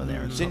 Stuff in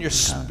there, it's in your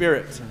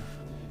spirit.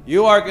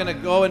 You are going to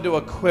go into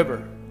a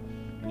quiver.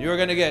 And you're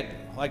going to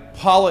get like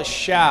polished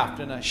shaft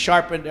and a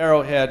sharpened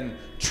arrowhead and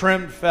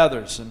trimmed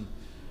feathers. And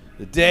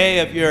the day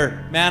of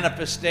your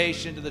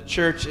manifestation to the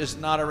church is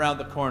not around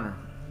the corner.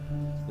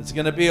 It's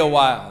going to be a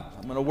while.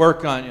 I'm going to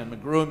work on you. I'm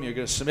going to groom you. You're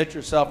going to submit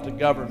yourself to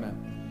government.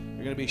 You're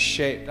You're going to be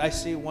shaped. I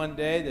see one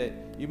day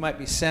that you might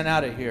be sent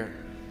out of here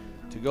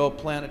to go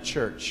plant a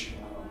church.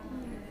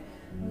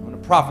 I'm going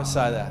to prophesy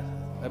that.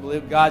 I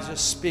believe God's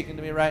just speaking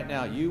to me right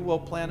now. You will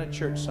plant a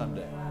church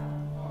someday.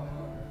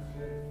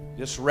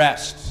 Just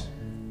rest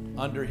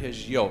under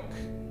his yoke.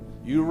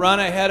 You run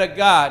ahead of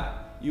God,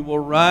 you will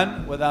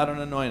run without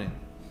an anointing.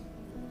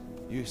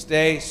 You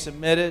stay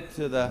submitted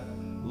to the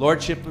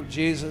lordship of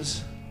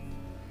Jesus,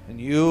 and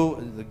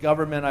you, the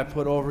government I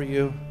put over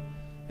you,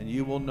 and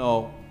you will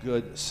know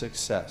good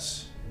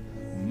success.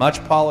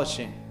 Much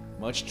polishing,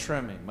 much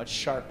trimming, much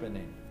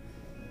sharpening.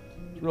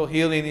 Real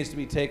healing needs to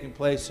be taking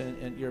place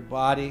in your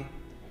body.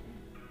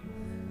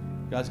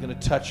 God's going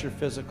to touch your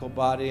physical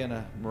body in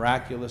a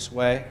miraculous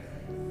way.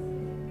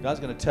 God's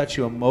going to touch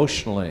you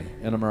emotionally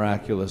in a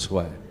miraculous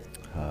way.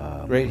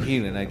 Great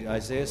healing.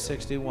 Isaiah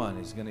 61,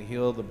 he's going to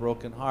heal the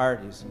broken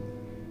heart.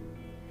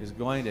 He's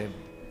going to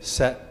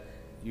set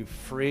you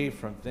free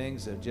from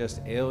things that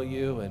just ail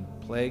you and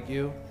plague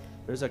you.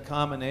 There's a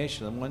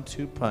combination, a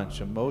 1-2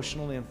 punch,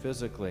 emotionally and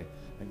physically.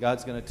 And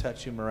God's going to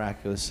touch you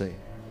miraculously.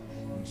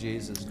 In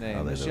Jesus' name.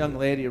 Hallelujah. This young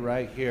lady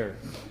right here.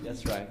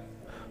 That's right.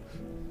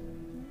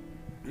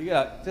 You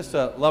got just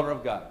a lover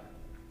of God.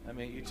 I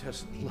mean, you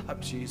just love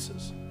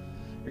Jesus.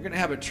 You're going to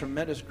have a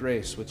tremendous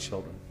grace with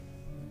children.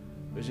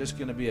 There's just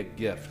going to be a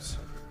gift.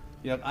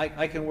 You know,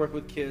 I can work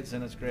with kids,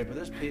 and it's great, but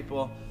there's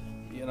people,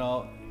 you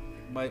know,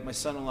 my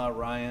son-in-law,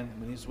 Ryan,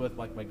 when he's with,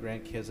 like, my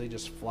grandkids, they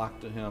just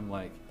flock to him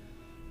like,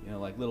 you know,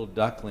 like little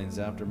ducklings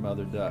after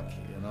mother duck.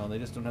 You know, they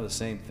just don't have the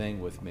same thing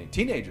with me.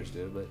 Teenagers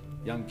do, but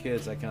young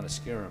kids, I kind of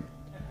scare them.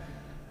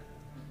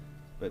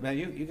 But, man,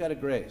 you got a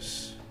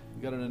grace.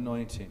 You got an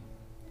anointing.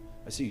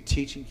 I see you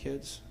teaching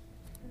kids.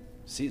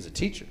 See, as a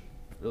teacher,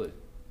 really.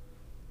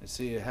 I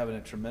see you having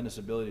a tremendous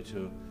ability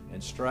to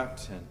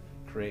instruct and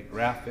create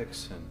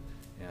graphics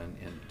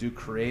and do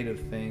creative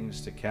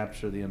things to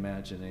capture the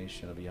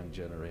imagination of a young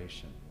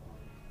generation.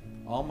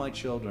 All my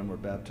children were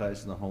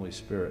baptized in the Holy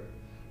Spirit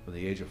from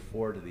the age of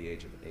 4 to the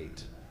age of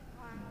 8.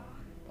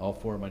 All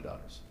 4 of my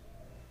daughters.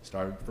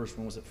 Started, first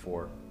one was at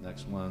 4,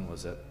 next one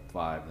was at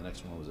 5, the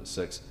next one was at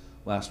 6.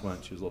 Last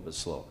one, she was a little bit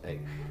slow, 8.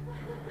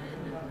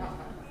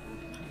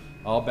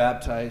 All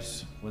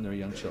baptized when they were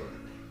young children.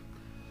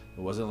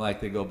 It wasn't like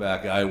they go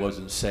back, I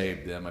wasn't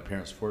saved then, my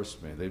parents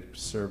forced me. They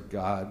served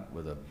God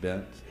with a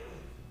bent,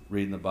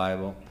 reading the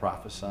Bible,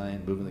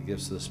 prophesying, moving the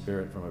gifts of the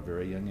Spirit from a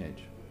very young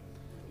age.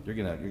 You're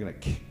gonna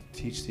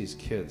teach these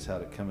kids how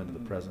to come into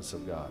the presence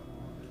of God,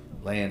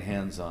 laying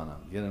hands on them,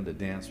 get them to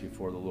dance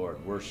before the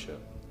Lord,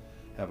 worship,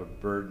 have a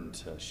burden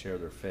to share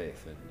their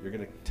faith, and you're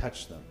gonna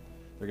touch them.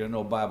 They're gonna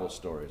know Bible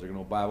stories. They're gonna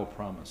know Bible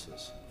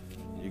promises.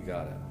 You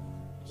got it.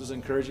 Is this an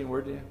encouraging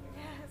word to you?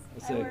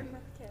 Yes, I work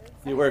with kids.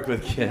 You work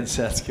with kids.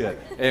 That's good.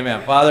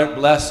 Amen. Father,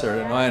 bless her,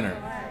 anoint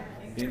her.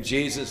 In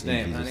Jesus'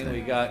 name. In Jesus'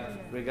 Honey, name.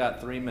 we got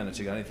 3 minutes.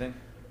 You got anything?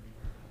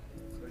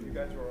 So you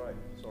guys are all right.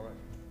 It's all right.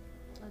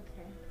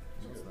 Okay.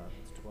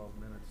 It's 12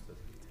 minutes to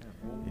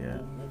 10.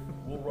 Yeah.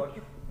 We'll rush.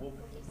 We'll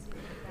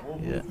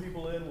Yeah. move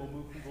people in. We'll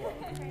move people out.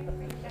 I prayed for you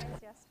guys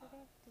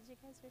yesterday. Did you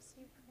guys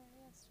receive prayer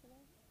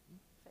yesterday?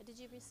 Did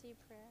you receive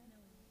prayer?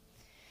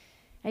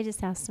 No. I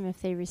just asked them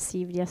if they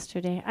received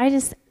yesterday. I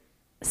just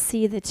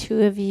see the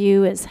two of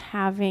you as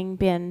having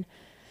been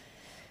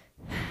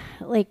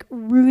like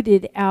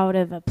rooted out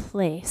of a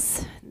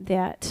place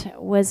that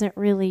wasn't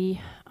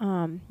really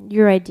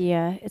your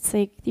idea. It's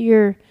like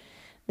the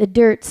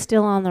dirt's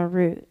still on the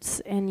roots,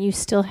 and you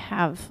still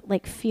have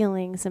like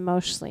feelings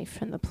emotionally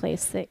from the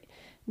place that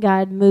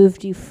God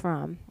moved you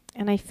from.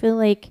 And I feel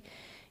like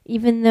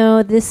even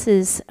though this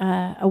is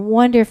a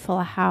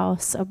wonderful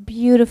house, a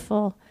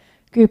beautiful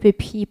group of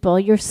people,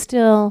 you're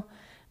still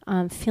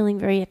feeling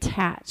very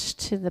attached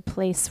to the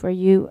place where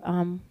you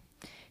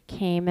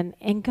came.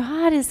 And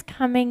God is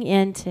coming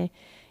in to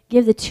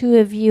give the two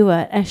of you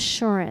an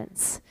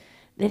assurance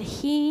that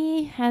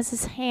He has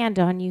His hand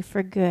on you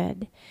for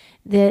good.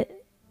 That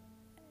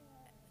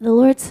the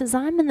Lord says,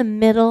 I'm in the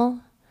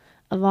middle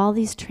of all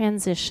these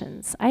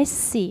transitions.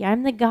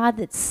 I'm the God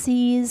that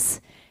sees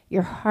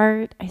your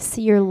heart. I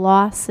see your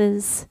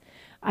losses.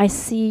 I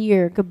see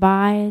your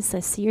goodbyes. I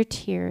see your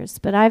tears.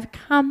 But I've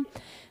come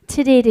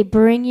today to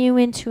bring you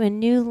into a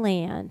new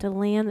land, a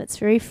land that's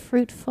very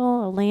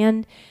fruitful, a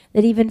land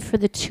that even for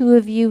the two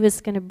of you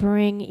is going to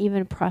bring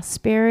even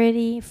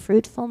prosperity,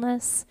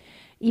 fruitfulness,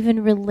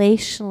 even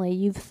relationally.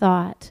 You've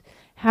thought,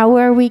 how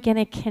are we going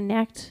to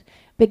connect?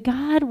 But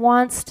God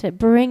wants to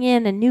bring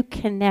in a new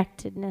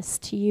connectedness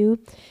to you.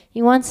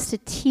 He wants to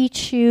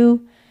teach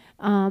you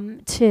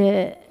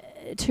to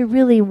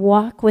really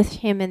walk with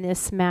Him in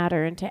this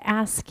matter and to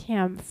ask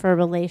Him for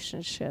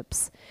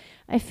relationships.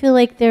 I feel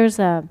like there's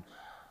a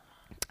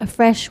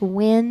fresh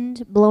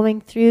wind blowing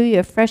through you,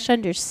 a fresh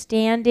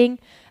understanding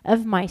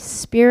of my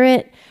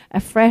spirit, a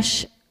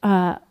fresh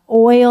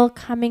oil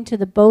coming to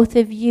the both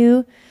of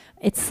you.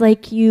 It's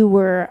like you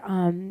were,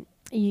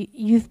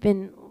 you've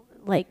been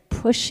like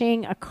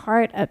pushing a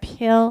cart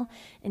uphill,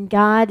 and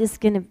God is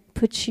going to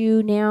put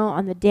you now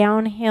on the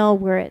downhill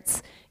where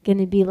it's going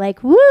to be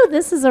like, woo,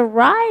 this is a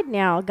ride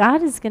now.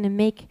 God is going to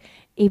make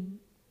a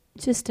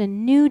just a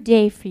new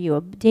day for you,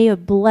 a day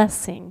of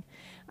blessing.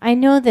 I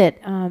know that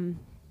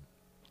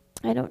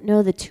I don't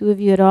know the two of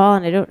you at all,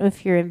 and I don't know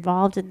if you're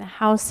involved in the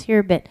house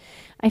here, but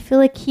I feel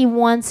like he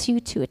wants you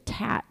to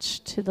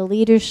attach to the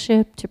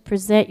leadership, to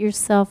present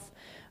yourself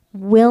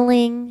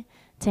willing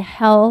to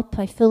help.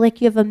 I feel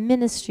like you have a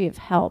ministry of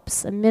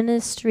helps, a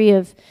ministry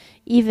of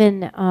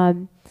even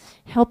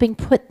helping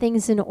put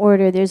things in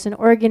order. There's an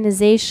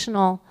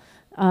organizational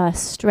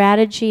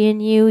strategy in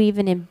you,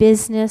 even in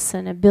business,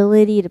 an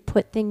ability to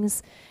put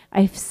things.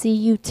 I see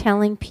you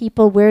telling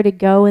people where to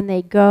go and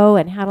they go,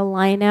 and how to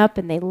line up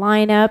and they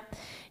line up.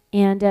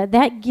 And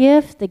that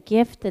gift, the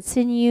gift that's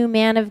in you,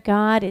 man of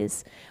God,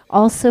 is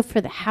also for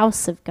the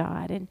house of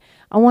God. And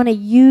I want to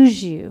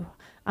use you.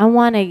 I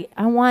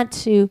want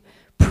to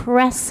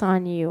press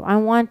on you. I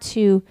want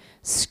to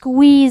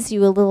squeeze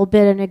you a little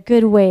bit in a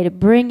good way to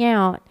bring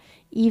out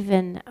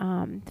even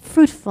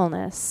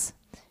fruitfulness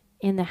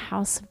in the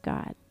house of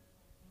God.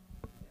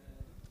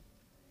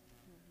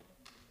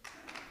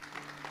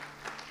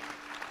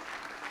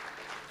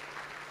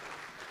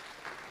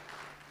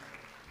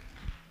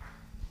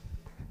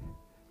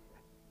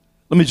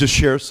 Let me just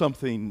share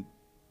something.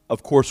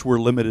 Of course, we're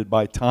limited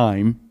by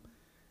time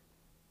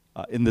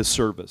in this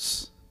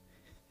service.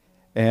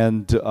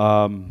 And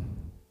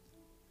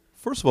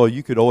first of all,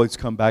 you could always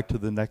come back to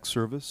the next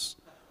service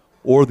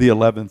or the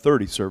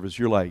 11:30 service.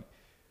 You're like,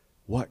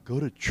 what, go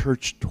to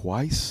church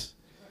twice?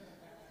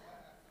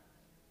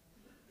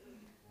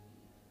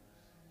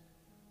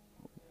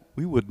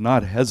 We would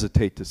not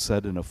hesitate to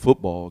sit in a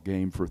football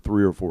game for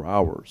 3 or 4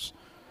 hours.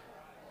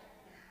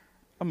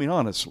 I mean,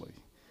 honestly.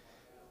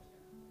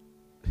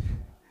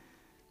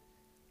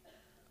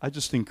 I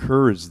just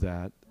encourage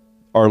that.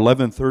 Our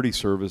 11:30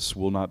 service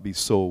will not be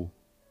so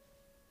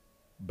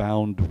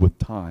bound with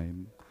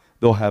time.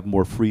 They'll have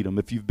more freedom.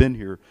 If you've been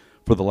here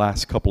for the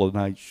last couple of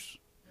nights,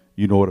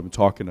 you know what I'm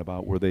talking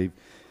about, where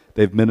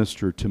they've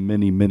ministered to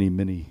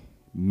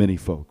many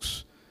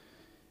folks.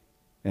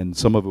 And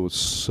some of it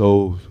was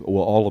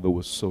all of it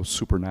was so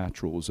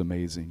supernatural. It was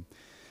amazing.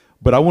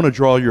 But I want to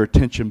draw your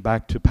attention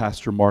back to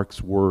Pastor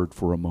Mark's word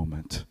for a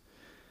moment.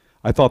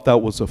 I thought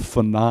that was a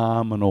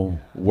phenomenal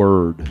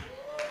word.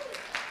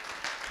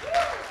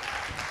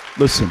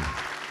 Listen,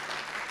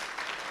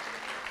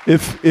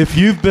 if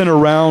you've been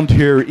around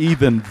here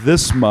even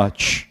this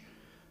much,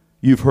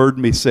 you've heard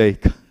me say,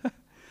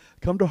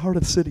 come to Heart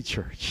of the City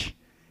Church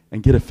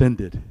and get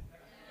offended.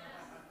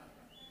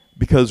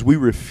 Because we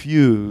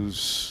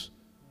refuse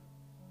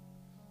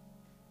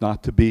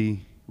not to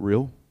be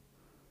real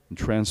and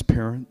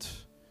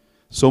transparent.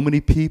 So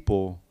many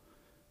people,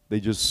 they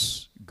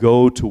just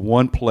go to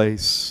one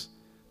place,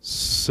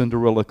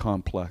 Cinderella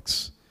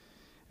complex.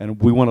 And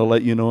we want to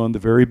let you know in the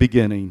very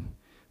beginning,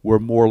 we're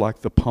more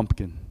like the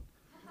pumpkin.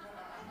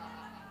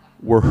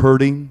 We're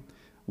hurting.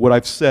 What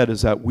I've said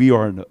is that we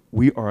are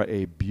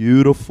a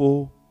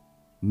beautiful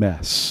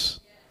mess.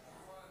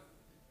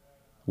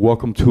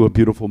 Welcome to a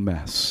beautiful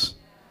mess.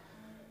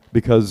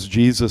 Because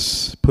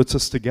Jesus puts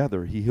us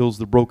together. He heals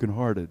the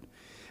brokenhearted.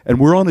 And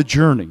we're on a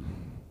journey.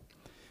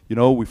 You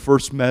know, we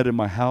first met in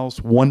my house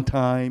one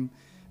time,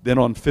 then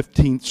on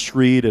 15th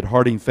Street at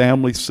Harding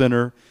Family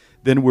Center.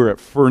 Then we're at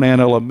Fernan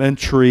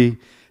Elementary.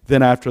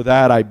 Then after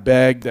that, I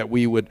begged that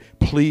we would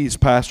please,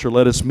 Pastor,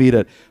 let us meet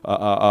at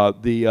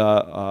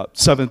the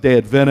Seventh-day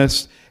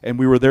Adventist. And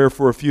we were there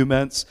for a few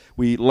months.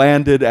 We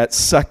landed at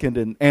 2nd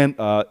in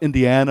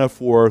Indiana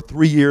for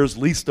 3 years,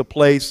 leased a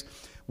place.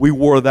 We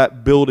wore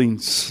that building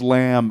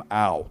slam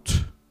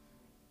out.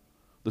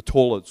 The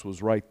toilets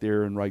was right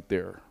there and right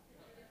there.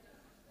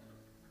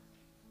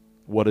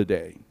 What a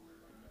day.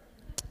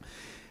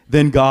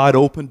 Then God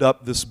opened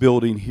up this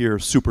building here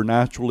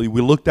supernaturally.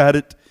 We looked at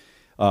it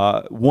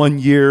 1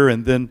 year,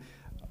 and then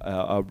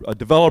a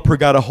developer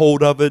got a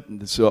hold of it,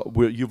 and so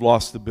you've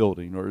lost the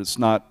building, or it's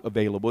not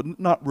available.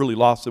 Not really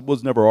lost, it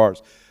was never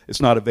ours.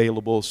 It's not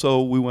available.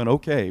 So we went,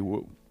 okay.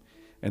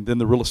 And then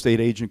the real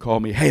estate agent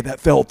called me, hey, that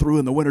fell through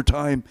in the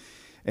wintertime.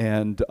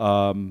 And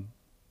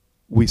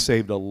we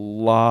saved a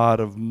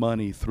lot of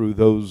money through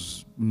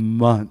those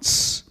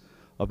months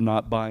of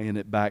not buying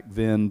it back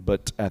then,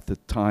 but at the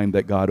time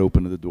that God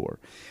opened the door.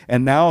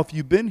 And now if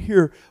you've been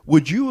here,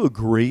 would you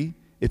agree,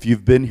 if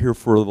you've been here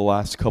for the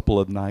last couple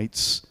of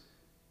nights,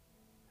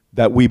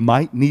 that we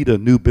might need a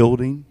new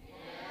building?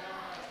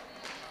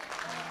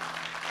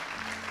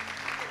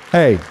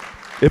 Hey,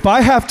 if I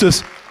have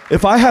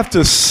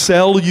to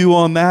sell you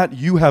on that,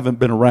 you haven't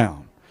been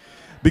around.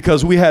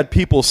 Because we had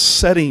people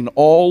setting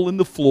all in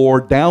the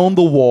floor, down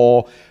the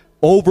wall,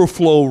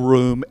 overflow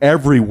room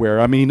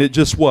everywhere. I mean, it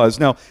just was.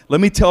 Now,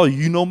 let me tell you,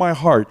 you know my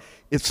heart.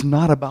 It's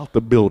not about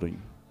the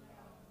building.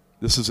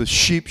 This is a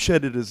sheep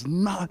shed. It is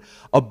not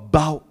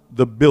about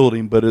the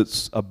building, but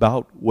it's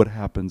about what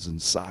happens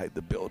inside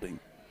the building.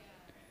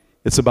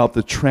 It's about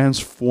the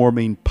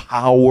transforming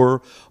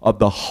power of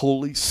the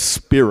Holy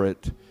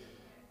Spirit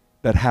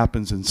that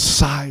happens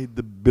inside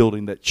the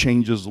building that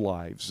changes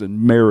lives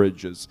and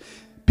marriages,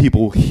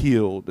 people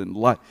healed and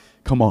life.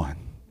 Come on.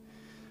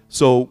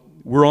 So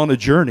we're on a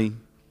journey.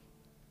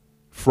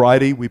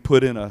 Friday we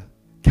put in a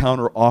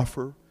counter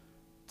offer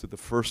to the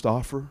first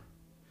offer.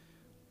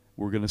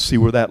 We're going to see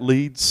where that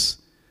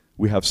leads.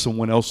 We have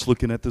someone else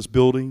looking at this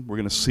building. We're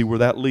going to see where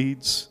that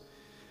leads.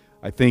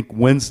 I think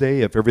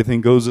Wednesday, if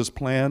everything goes as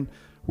planned,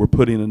 we're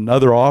putting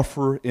another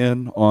offer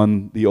in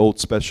on the old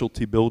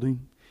specialty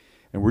building.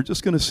 And we're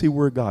just going to see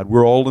where God.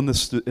 We're all in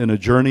this in a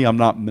journey. I'm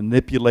not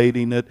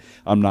manipulating it.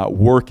 I'm not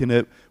working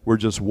it. We're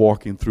just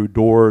walking through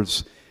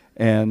doors.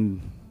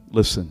 And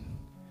listen,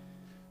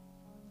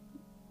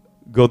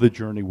 go the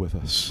journey with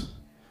us.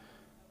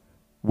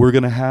 We're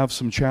going to have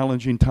some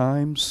challenging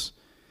times.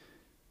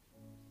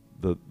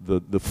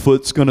 The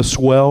foot's going to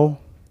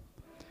swell.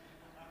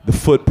 The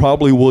foot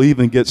probably will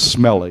even get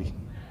smelly.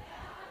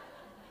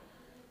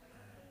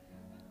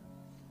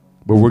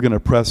 But we're going to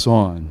press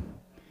on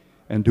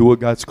and do what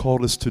God's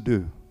called us to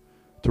do,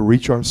 to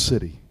reach our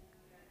city,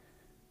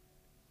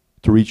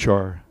 to reach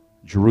our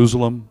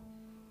Jerusalem,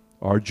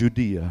 our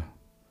Judea,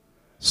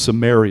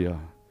 Samaria,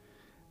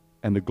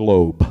 and the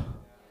globe.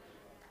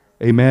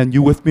 Amen.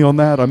 You with me on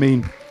that? I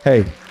mean,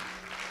 hey,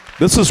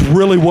 this is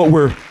really what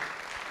we're...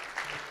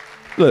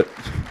 Look,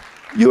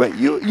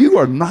 you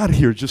are not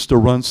here just to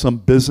run some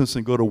business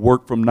and go to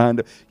work from 9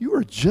 to... You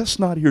are just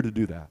not here to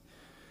do that.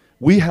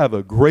 We have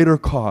a greater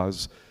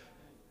cause.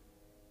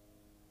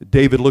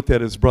 David looked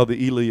at his brother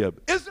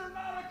Eliab. Is there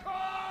not a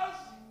cause?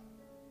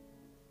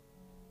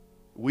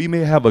 We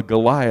may have a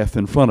Goliath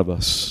in front of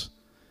us,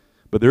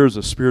 but there is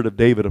a spirit of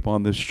David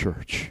upon this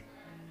church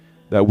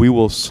that we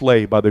will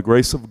slay by the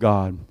grace of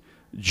God,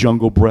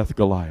 jungle breath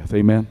Goliath.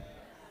 Amen?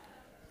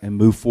 And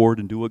move forward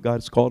and do what God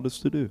has called us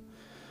to do.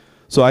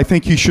 So I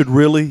think you should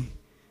really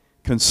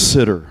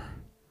consider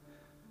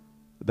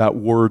that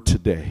word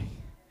today.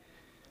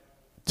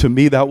 To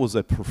me, that was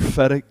a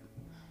prophetic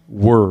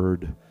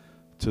word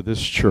to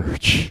this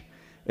church.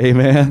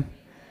 Amen.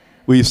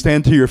 Will you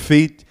stand to your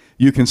feet?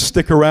 You can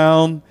stick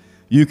around.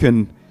 You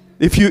can,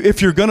 if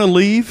you're going to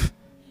leave,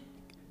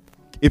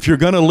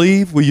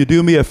 will you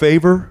do me a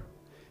favor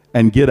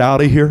and get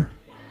out of here?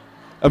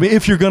 I mean,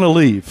 if you're going to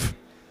leave.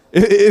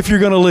 If you're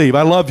going to leave,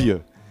 I love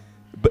you.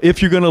 But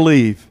if you're going to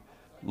leave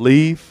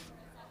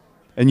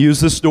and use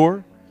this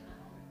door.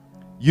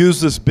 Use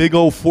this big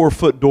old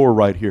 4-foot door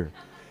right here.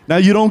 Now,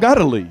 you don't got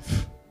to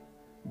leave,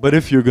 but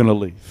if you're going to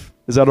leave.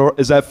 Is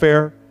that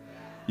fair?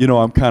 You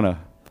know, I'm kind of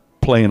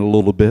playing a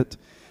little bit,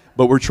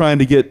 but we're trying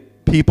to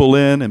get people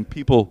in and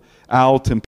people out and